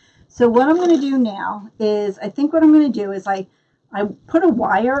 Okay, so what I'm going to do now is, I think what I'm going to do is I put a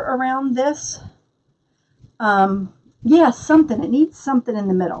wire around this, Yeah, something. It needs something in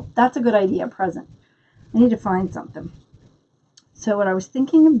the middle. That's a good idea, present. I need to find something. So what I was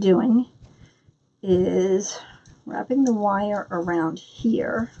thinking of doing is wrapping the wire around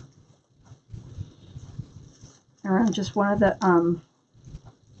here, around just one of the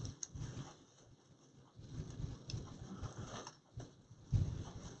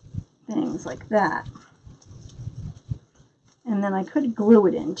things like that. And then I could glue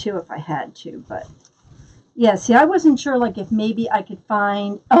it in too if I had to, but yeah, see, I wasn't sure like if maybe I could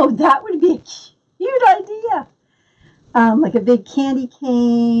find, oh, that would be a cute idea. Like a big candy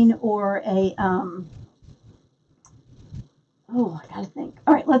cane or a, oh, I gotta think.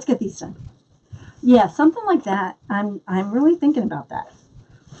 All right, let's get these done. Yeah, something like that. I'm really thinking about that.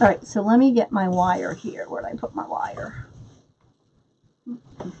 All right, so let me get my wire here. Where'd I put my wire?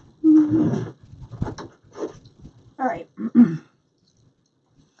 All right.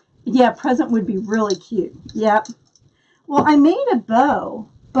 Yeah, present would be really cute. Yep. Well, I made a bow,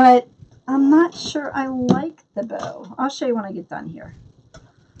 but I'm not sure I like the bow. I'll show you when I get done here.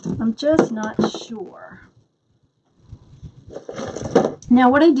 I'm just not sure. Now,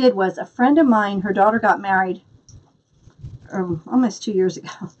 what I did was a friend of mine, her daughter got married almost 2 years ago,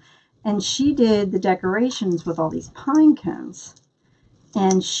 and she did the decorations with all these pine cones.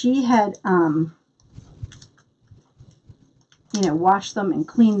 And she had, you know, washed them and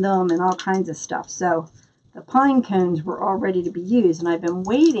cleaned them and all kinds of stuff. So the pine cones were all ready to be used, and I've been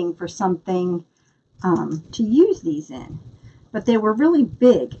waiting for something to use these in. But they were really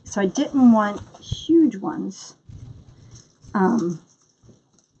big, so I didn't want huge ones.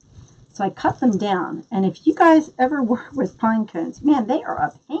 So I cut them down. And if you guys ever work with pine cones, man, they are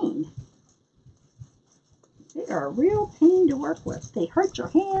a pain. They are a real pain to work with. They hurt your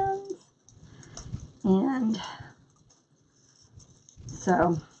hands. And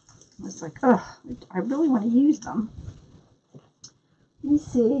so I was like, oh, I really want to use them. Let me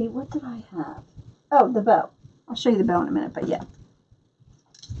see, what did I have? Oh, the bow. I'll show you the bow in a minute, but yeah.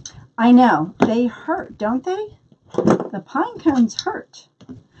 I know, they hurt, don't they? The pine cones hurt.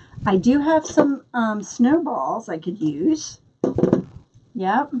 I do have some snowballs I could use.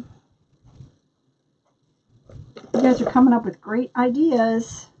 Yep. You guys are coming up with great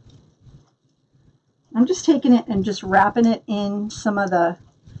ideas. I'm just taking it and just wrapping it in some of the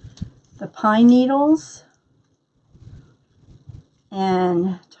pine needles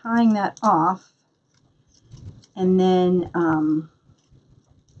and tying that off, and then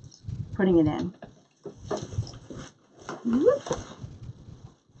putting it in. Whoop.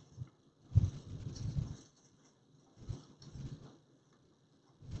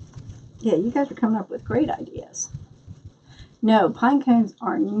 Yeah, you guys are coming up with great ideas. No, pine cones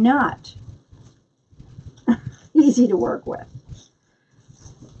are not easy to work with.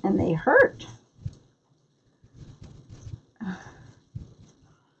 And they hurt.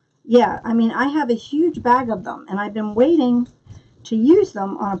 Yeah, I mean, I have a huge bag of them, and I've been waiting to use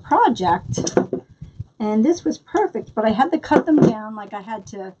them on a project. And this was perfect, but I had to cut them down. Like, I had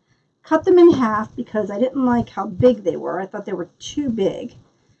to cut them in half because I didn't like how big they were. I thought they were too big.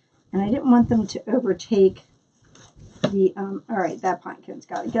 And I didn't want them to overtake the, all right, that pine cone's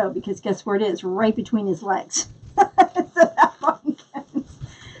got to go, because guess where it is? Right between his legs. So that pine cone,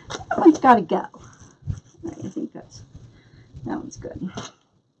 that one's got to go. All right, I think that one's good.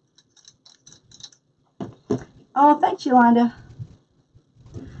 Oh, thanks, Yolanda.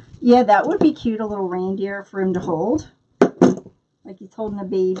 Yeah, that would be cute, a little reindeer for him to hold. Like he's holding a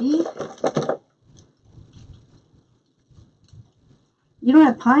baby. You don't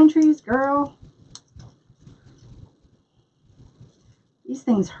have pine trees, girl? These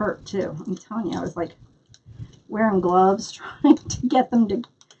things hurt too. I'm telling you, I was like wearing gloves trying to get them to,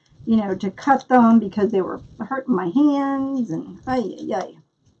 you know, to cut them because they were hurting my hands, and ay, ay, ay.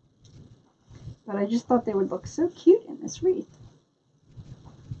 But I just thought they would look so cute in this wreath.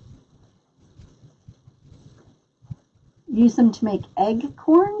 Use them to make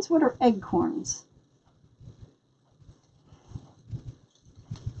acorns? What are acorns?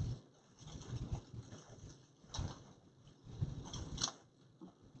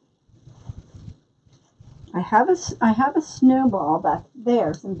 I have a snowball back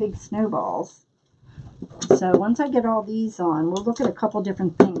there, some big snowballs. So once I get all these on, we'll look at a couple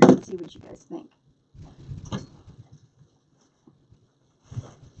different things and see what you guys think.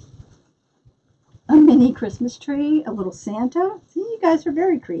 A mini Christmas tree, a little Santa. See, you guys are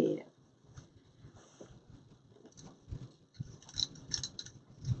very creative.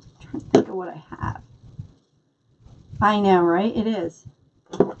 I'm trying to think of what I have. I know, right? It is.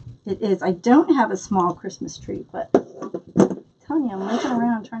 It is. I don't have a small Christmas tree, but I'm telling you, I'm looking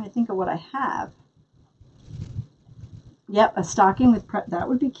around trying to think of what I have. Yep, a stocking with that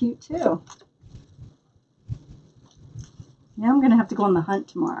would be cute too. Now I'm going to have to go on the hunt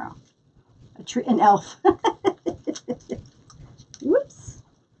tomorrow. An elf. Whoops.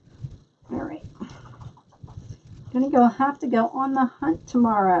 All right. Have to go on the hunt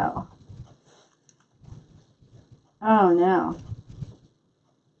tomorrow. Oh no.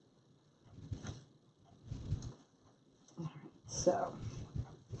 So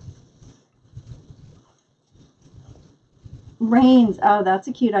Rains. Oh, that's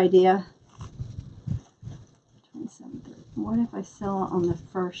a cute idea. 27. What if I sell it on the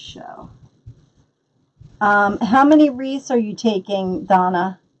first show? How many wreaths are you taking,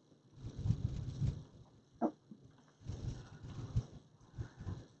 Donna?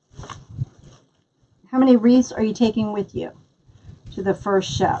 How many wreaths are you taking with you to the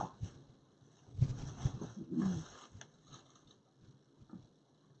first show?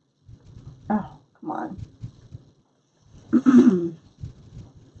 Oh, come on.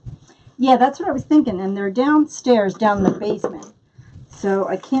 Yeah, that's what I was thinking. And they're downstairs, down in the basement. So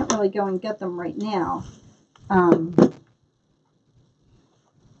I can't really go and get them right now.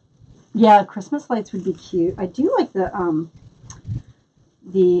 Yeah, Christmas lights would be cute. I do like the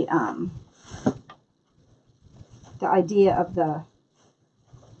idea of the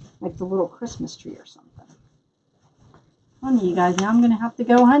little Christmas tree or something. Funny, you guys. Now I'm going to have to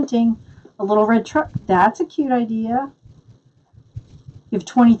go hunting. A little red truck. That's a cute idea. You have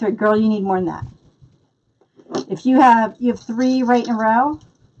 23. Girl, you need more than that. If you have 3 right in a row,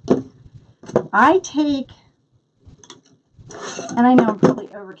 I take, and I know I'm probably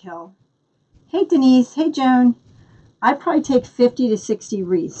overkill. Hey, Denise. Hey, Joan. I probably take 50 to 60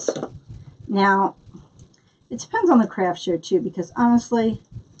 wreaths. Now, it depends on the craft show, too, because honestly,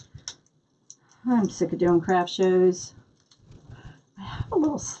 I'm sick of doing craft shows. I have a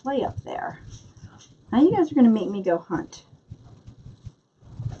little sleigh up there. Now you guys are going to make me go hunt.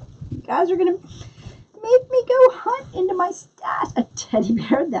 You guys are going to make me go hunt into my stash. A teddy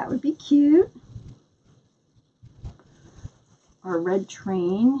bear, that would be cute. Or a red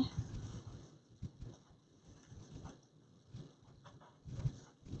train.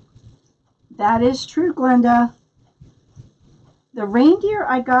 That is true, Glenda. The reindeer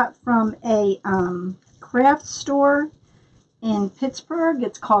I got from a craft store in Pittsburgh.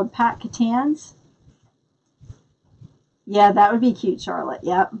 It's called Pinecones. Yeah, that would be cute, Charlotte.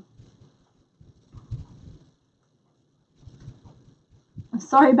 Yep.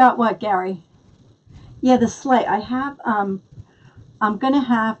 Sorry about what, Gary? Yeah, the sleigh. I have, I'm going to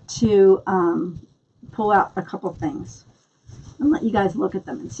have to pull out a couple things and let you guys look at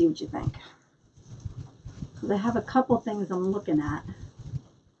them and see what you think. Because I have a couple things I'm looking at,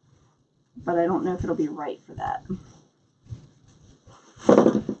 but I don't know if it'll be right for that.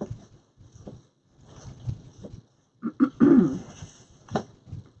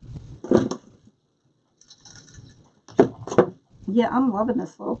 Yeah, I'm loving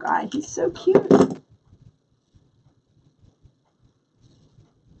this little guy. He's so cute.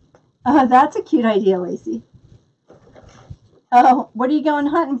 That's a cute idea, Lacey. Oh, what are you going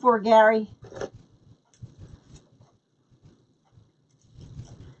hunting for, Gary?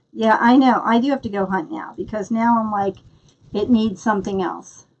 Yeah, I know. I do have to go hunt now because now I'm like, it needs something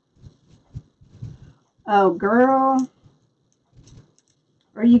else. Oh, girl.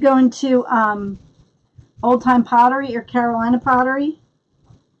 Are you going to Old Time Pottery or Carolina Pottery?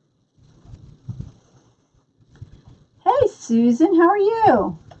 Hey, Susan. How are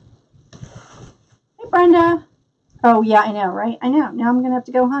you? Hey, Brenda. Oh, yeah, I know, right? I know. Now I'm going to have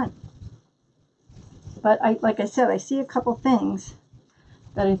to go hunt. But like I said, I see a couple things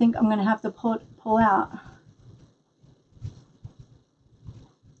that I think I'm going to have to pull out.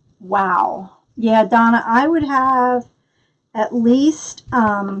 Wow. Yeah, Donna, I would have at least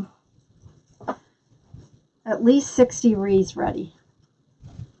 60 wreaths ready.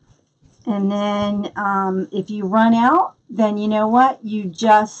 And then if you run out, then you know what? You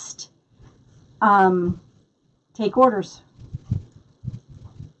just take orders.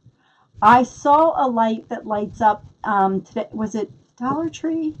 I saw a light that lights up today. Was it Dollar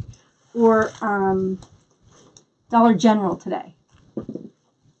Tree or Dollar General today?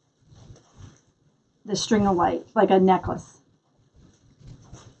 The string of light, like a necklace.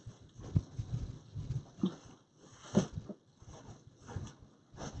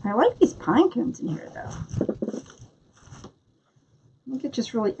 I like these pine cones in here, though. I think it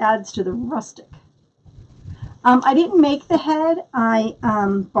just really adds to the rustic. I didn't make the head. I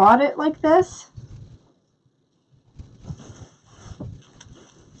bought it like this.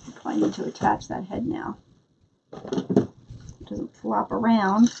 I need to attach that head now. It doesn't flop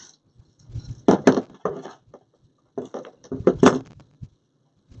around.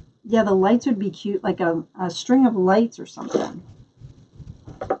 Yeah, the lights would be cute, like a string of lights or something.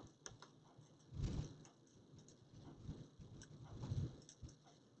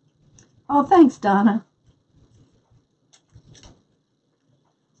 Oh, thanks, Donna.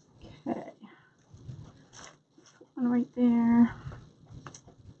 Okay. One right there.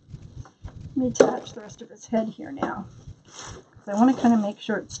 Let me attach the rest of his head here now. I want to kind of make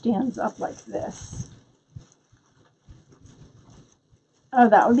sure it stands up like this. Oh,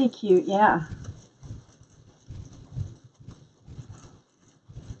 that would be cute, yeah.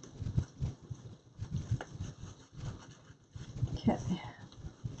 Okay.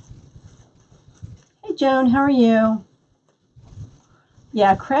 Hey, Joan, how are you?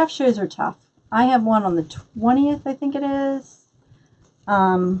 Yeah, craft shows are tough. I have one on the 20th, I think it is.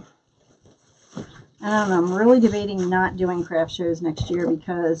 I don't know. I'm really debating not doing craft shows next year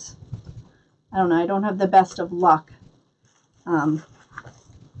because, I don't know, I don't have the best of luck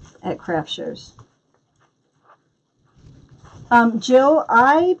at craft shows. Jill,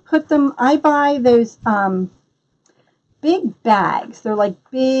 I buy those big bags. They're like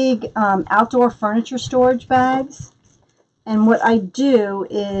big outdoor furniture storage bags. And what I do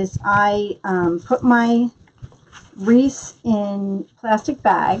is I put my wreaths in plastic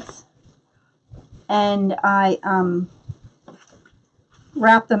bags, and I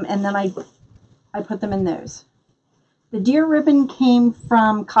wrap them, and then I put them in those. The deer ribbon came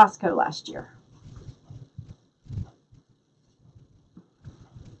from Costco last year.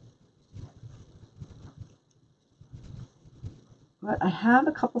 But I have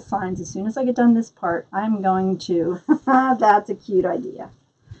a couple signs. As soon as I get done this part, I'm going to... That's a cute idea.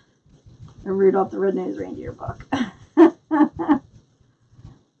 A Rudolph the Red-Nosed Reindeer book.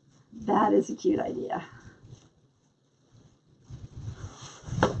 That is a cute idea.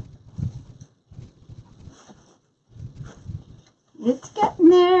 It's getting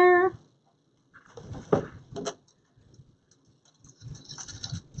there.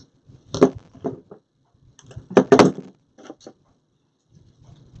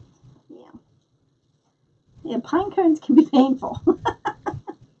 Yeah, pine cones can be painful.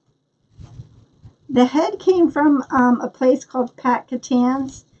 The head came from a place called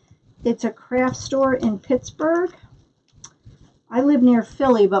Pinecones. It's a craft store in Pittsburgh. I live near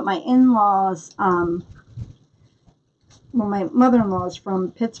Philly, but my in-laws, well, my mother-in-law is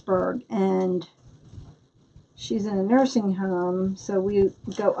from Pittsburgh, and she's in a nursing home, so we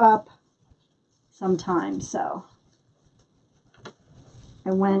go up sometimes. So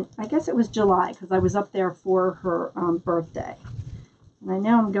I went, I guess it was July, because I was up there for her birthday. And I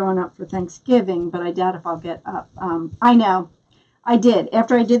know I'm going up for Thanksgiving, but I doubt if I'll get up. I know. I did.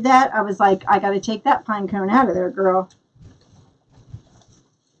 After I did that, I was like, I got to take that pine cone out of there, girl.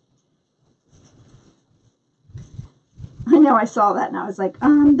 I know, I saw that, and I was like,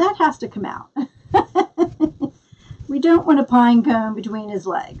 that has to come out. We don't want a pine cone between his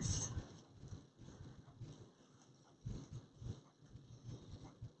legs.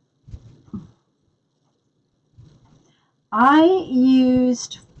 I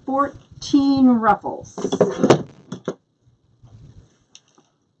used 14 ruffles.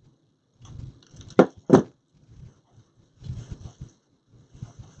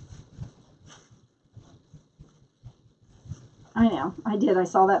 I know, I did. I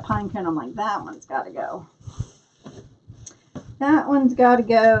saw that pine cone. I'm like, that one's got to go. That one's got to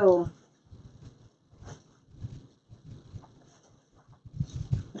go.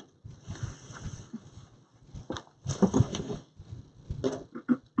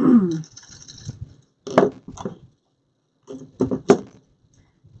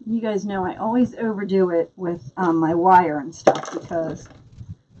 You guys know I always overdo it with my wire and stuff because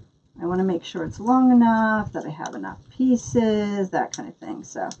I want to make sure it's long enough, that I have enough pieces, that kind of thing.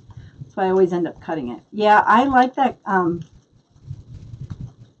 So that's why I always end up cutting it. Yeah, I like that. I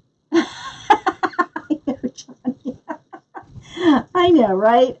know, Johnny. I know,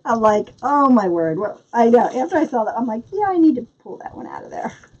 right? I'm like, oh my word. Well, I know. After I saw that, I'm like, yeah, I need to pull that one out of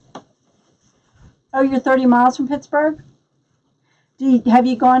there. Oh, you're 30 miles from Pittsburgh? Have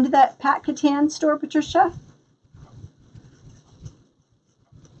you gone to that Pinecones store, Patricia?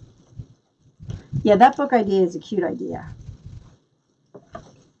 Yeah, that book idea is a cute idea.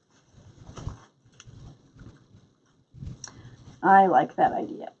 I like that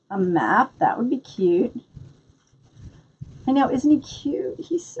idea. A map, that would be cute. I know, isn't he cute?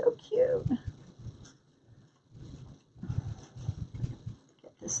 He's so cute.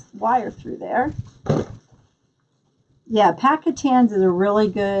 Get this wire through there. Yeah, Pinecones is a really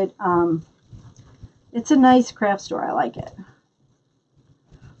good, it's a nice craft store. I like it.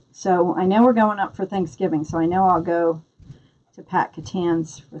 So I know we're going up for Thanksgiving, so I know I'll go to pack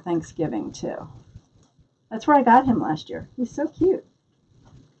Catans for Thanksgiving too. That's where I got him last year. He's so cute.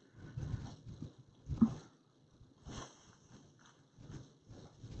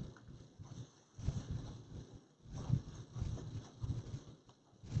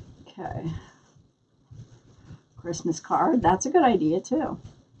 Okay. Christmas card. That's a good idea too.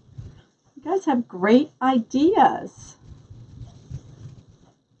 You guys have great ideas.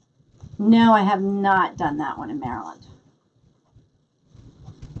 No, I have not done that one in Maryland.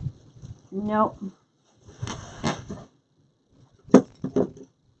 Nope.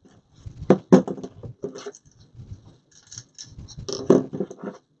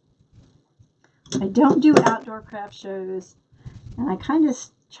 I don't do outdoor craft shows, and I kind of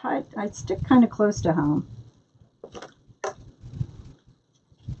I stick kind of close to home.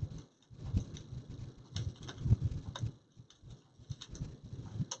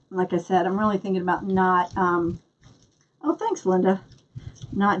 Like I said, I'm really thinking about not, oh, thanks, Linda,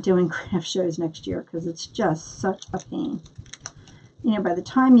 not doing craft shows next year because it's just such a pain. You know, by the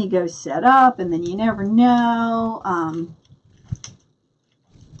time you go set up and then you never know.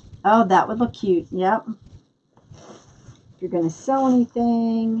 Oh, that would look cute. Yep. If you're going to sell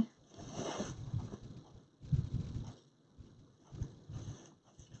anything.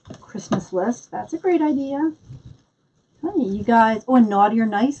 Christmas list. That's a great idea. Honey, you guys. Oh, a naughty or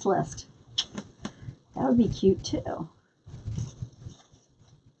nice list. That would be cute too.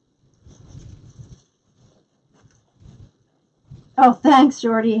 Oh, thanks,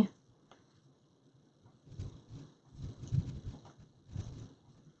 Jordy.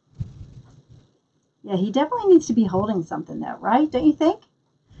 Yeah, he definitely needs to be holding something though, right? Don't you think?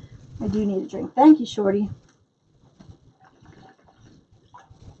 I do need a drink. Thank you, Shorty.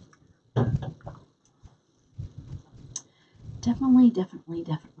 Definitely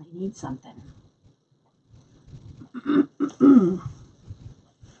need something.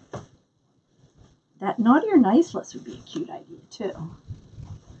 That naughty or nice list would be a cute idea too.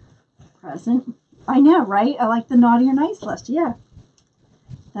 Present. I know, right? I like the naughty or nice list. Yeah.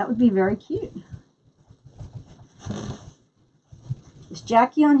 That would be very cute. Is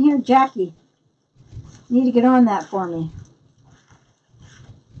Jackie on here? Jackie, you need to get on that for me.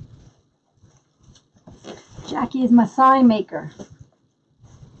 Jackie is my sign maker.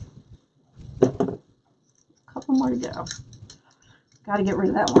 A couple more to go. Got to get rid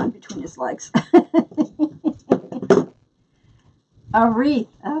of that one between his legs. A wreath.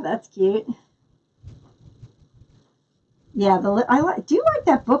 Oh, that's cute. Yeah, I do like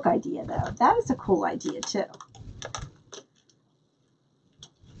that book idea though. That is a cool idea too.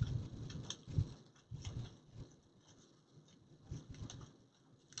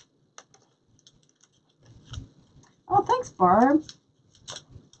 Oh, thanks, Barb.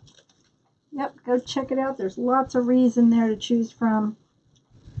 Yep, go check it out. There's lots of wreaths in there to choose from.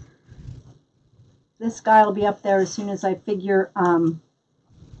 This guy will be up there as soon as I figure.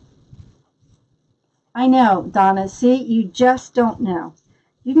 I know, Donna. See, you just don't know.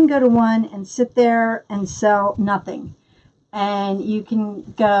 You can go to one and sit there and sell nothing. And you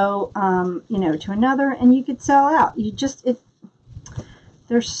can go, you know, to another and you could sell out. You just,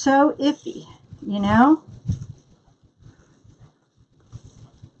 they're so iffy, you know?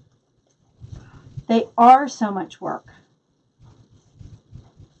 They are so much work.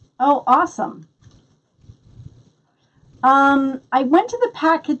 Oh, awesome. I went to the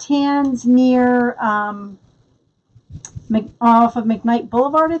Pinecones near off of McKnight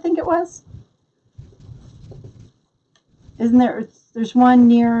Boulevard, I think it was. Isn't there? There's one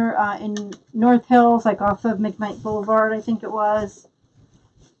near in North Hills, like off of McKnight Boulevard, I think it was.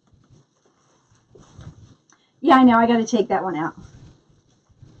 Yeah, I know. I got to take that one out.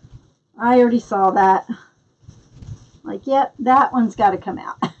 I already saw that. Like, yep, that one's got to come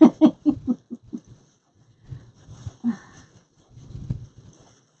out.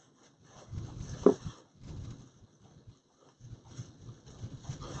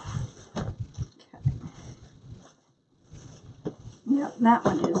 Yep, that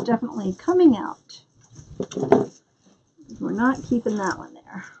one is definitely coming out. We're not keeping that one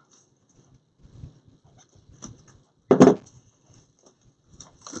there.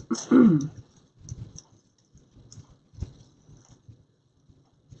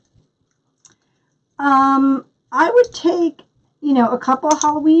 I would take, you know, a couple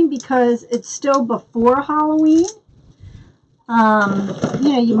Halloween because it's still before Halloween. You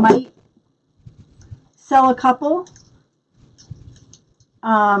know, you might sell a couple.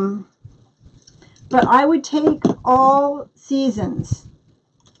 But I would take all seasons.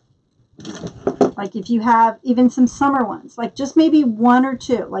 Like if you have even some summer ones, like just maybe one or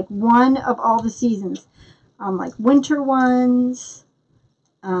two, like one of all the seasons. like winter ones.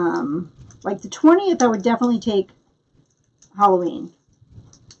 Like the 20th, I would definitely take Halloween.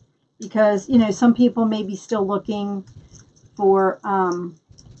 Because, you know, some people may be still looking for,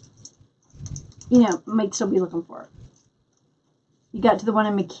 you know, might still be looking for it. You got to the one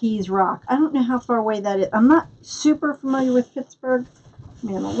in McKees Rock. I don't know how far away that is. I'm not super familiar with Pittsburgh. I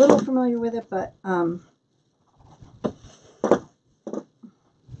mean, I'm a little familiar with it, but,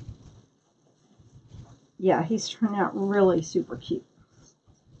 yeah, he's turned out really super cute.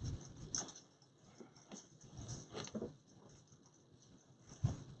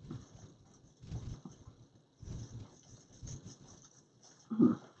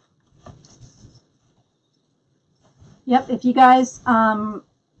 Yep, if you guys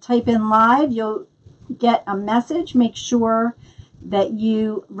type in live, you'll get a message. Make sure that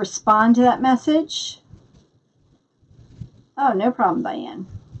you respond to that message. Oh, no problem, Diane.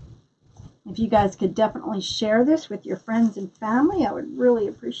 If you guys could definitely share this with your friends and family, I would really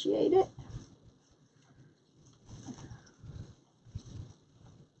appreciate it.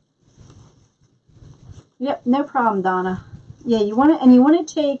 Yep, no problem, Donna. Yeah, you want to, and you want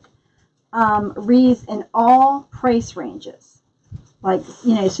to take wreaths in all price ranges. Like,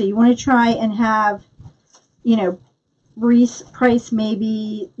 you know, so you want to try and have, you know, wreath price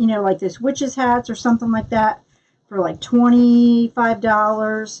maybe, you know, like this witch's hats or something like that for like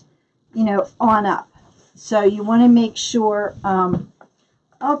 $25, you know, on up. So you want to make sure,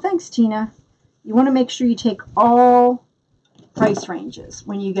 oh, thanks, Tina. You want to make sure you take all price ranges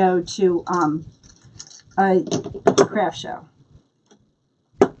when you go to a craft show.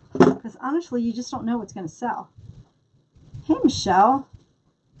 Because honestly, you just don't know what's going to sell. Hey, Michelle.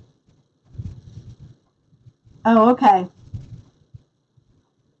 Oh, okay.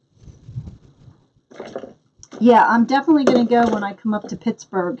 Yeah, I'm definitely going to go when I come up to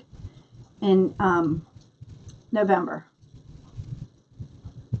Pittsburgh in November.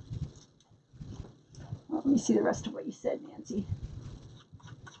 Well, let me see the rest of what you said, Nancy.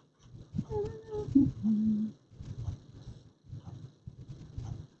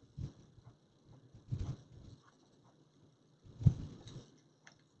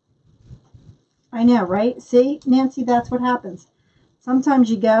 I know, right? See, Nancy, that's what happens. Sometimes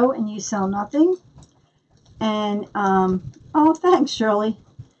you go and you sell nothing. And, oh, thanks, Shirley.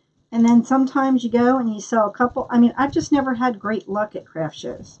 And then sometimes you go and you sell a couple. I mean, I've just never had great luck at craft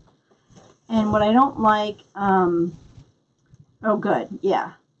shows. And what I don't like, oh, good,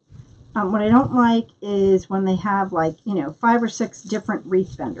 yeah. What I don't like is when they have, like, you know, 5 or 6 different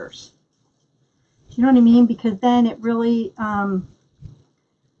wreath vendors. Do you know what I mean? Because then it really, you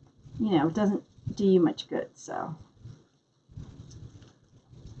know, doesn't do you much good, so.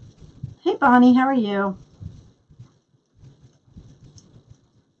 Hey, Bonnie, how are you?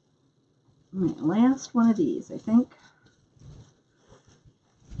 Last one of these, I think.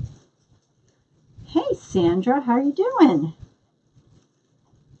 Hey, Sandra, how are you doing?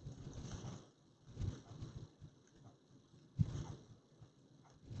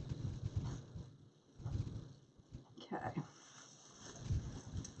 Okay.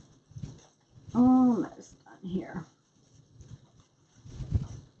 Almost done here.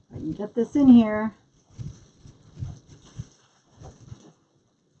 I can get this in here.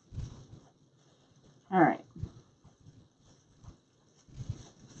 All right.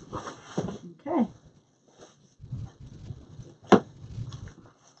 Okay.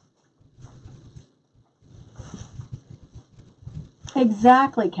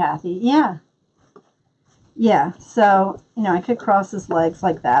 Exactly, Kathy. Yeah. Yeah. So, you know, I could cross his legs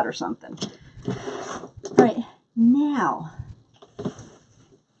like that or something. All right. Now, what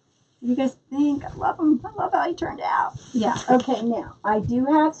do you guys think? I love him. I love how he turned out. Yeah. Okay. Now, I do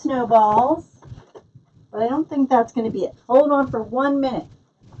have snowballs, but I don't think that's going to be it. Hold on for 1 minute.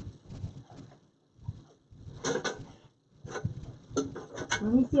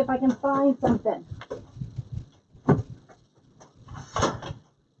 Let me see if I can find something.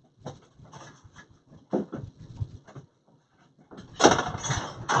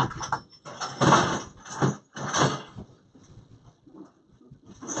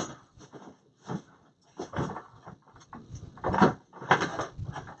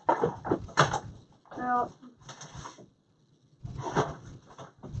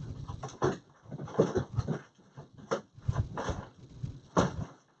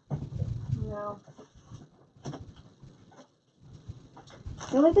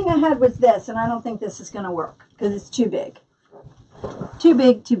 The only thing I had was this, and I don't think this is going to work because it's too big. Too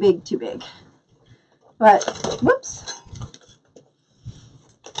big, too big, too big. But, whoops.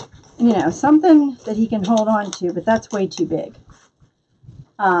 You know, something that he can hold on to, but that's way too big.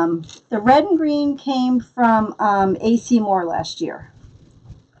 The red and green came from AC Moore last year.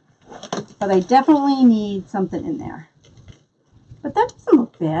 But I definitely need something in there. But that doesn't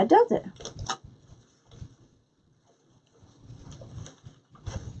look bad, does it?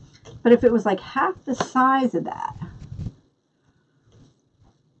 But if it was like half the size of that.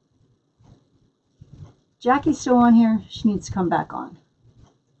 Jackie's still on here. She needs to come back on.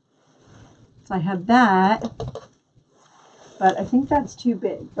 So I have that. But I think that's too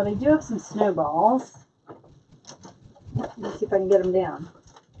big. But I do have some snowballs. Let's see if I can get them down.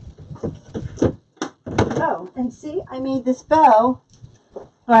 Oh, and see, I made this bow.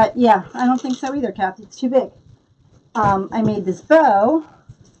 But yeah, I don't think so either, Kathy. It's too big. I made this bow.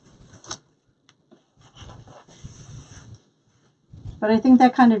 But I think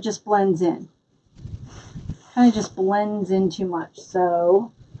that kind of just blends in. Kind of just blends in too much.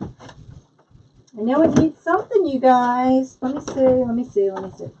 So I know it needs something, you guys. Let me see, let me see, let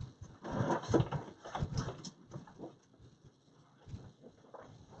me see.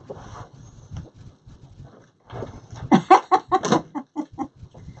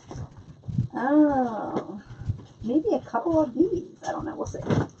 Oh, maybe a couple of these. I don't know, we'll see.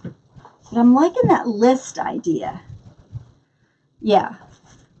 But I'm liking that list idea. Yeah.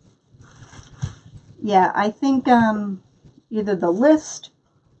 Yeah, I think either the list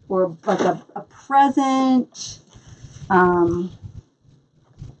or like a present.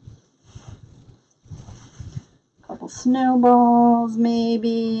 Couple snowballs,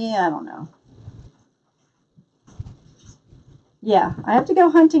 maybe. I don't know. Yeah, I have to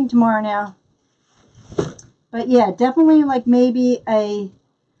go hunting tomorrow now. But yeah, definitely like maybe a,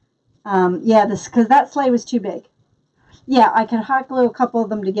 yeah, this, because that sleigh was too big. Yeah, I could hot glue a couple of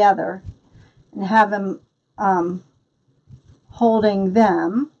them together and have them holding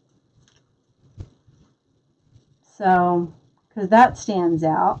them. So, because that stands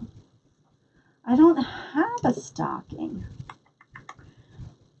out. I don't have a stocking.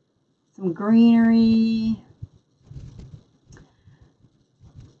 Some greenery.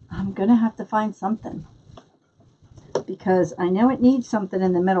 I'm going to have to find something. Because I know it needs something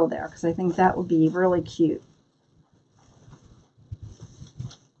in the middle there. Because I think that would be really cute.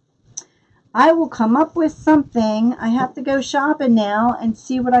 I will come up with something. I have to go shopping now and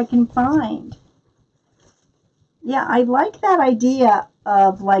see what I can find. Yeah, I like that idea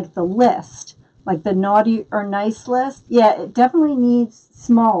of like the list. Like the naughty or nice list. Yeah, it definitely needs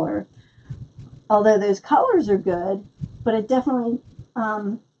smaller. Although those colors are good. But it definitely,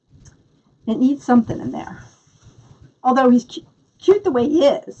 it needs something in there. Although he's cute the way he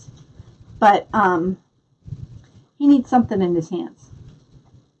is. But he needs something in his hands.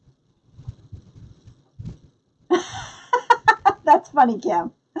 That's funny,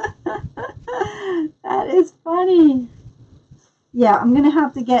 Kim. That is funny. Yeah, I'm going to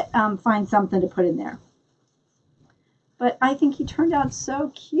have to get find something to put in there. But I think he turned out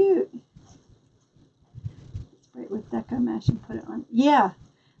so cute. Right with Deco Mesh and put it on. Yeah.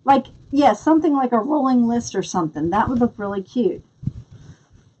 Like, yeah, something like a rolling list or something. That would look really cute.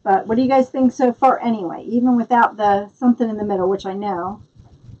 But what do you guys think so far anyway? Even without the something in the middle, which I know.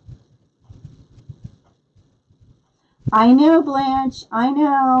 I know, Blanche. I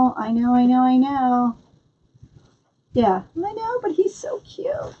know. Yeah, I know, but he's so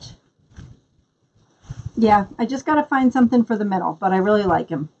cute. Yeah, I just got to find something for the middle, but I really like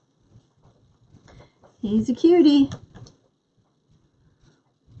him. He's a cutie.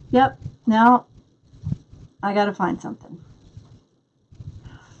 Yep, now I got to find something.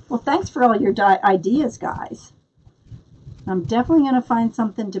 Well, thanks for all your ideas, guys. I'm definitely going to find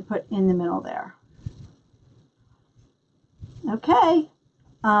something to put in the middle there. Okay.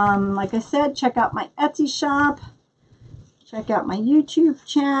 Like I said, check out my Etsy shop. Check out my YouTube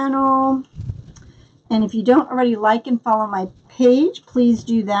channel. And if you don't already like and follow my page, please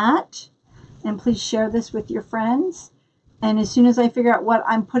do that. And please share this with your friends. And as soon as I figure out what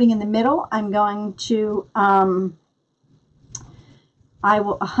I'm putting in the middle, I'm going to, a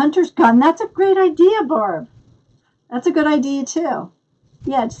hunter's gun. That's a great idea, Barb. That's a good idea too.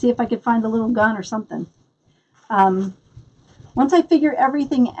 Yeah, to see if I could find a little gun or something. Once I figure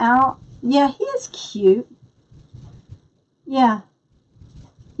everything out, yeah, he is cute. Yeah.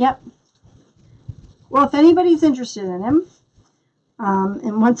 Yep. Well, if anybody's interested in him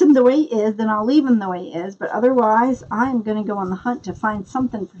and wants him the way he is, then I'll leave him the way he is. But otherwise, I'm going to go on the hunt to find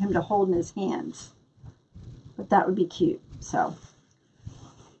something for him to hold in his hands. But that would be cute. So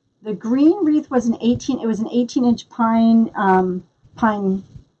the green wreath was an 18-inch pine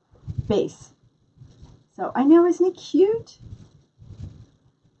base. So I know, isn't he cute?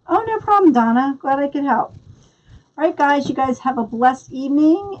 Oh, no problem, Donna. Glad I could help. All All right, guys, you guys have a blessed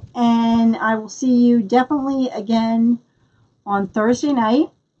evening, and I will see you definitely again on Thursday night.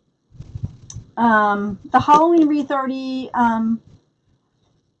 The Halloween wreath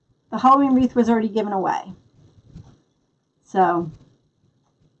was already given away. So,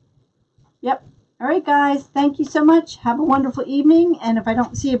 yep. All right, guys, thank you so much. Have a wonderful evening, and if I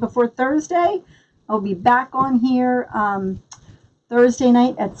don't see you before Thursday, I'll be back on here Thursday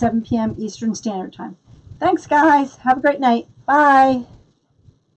night at 7 p.m. Eastern Standard Time. Thanks, guys. Have a great night. Bye.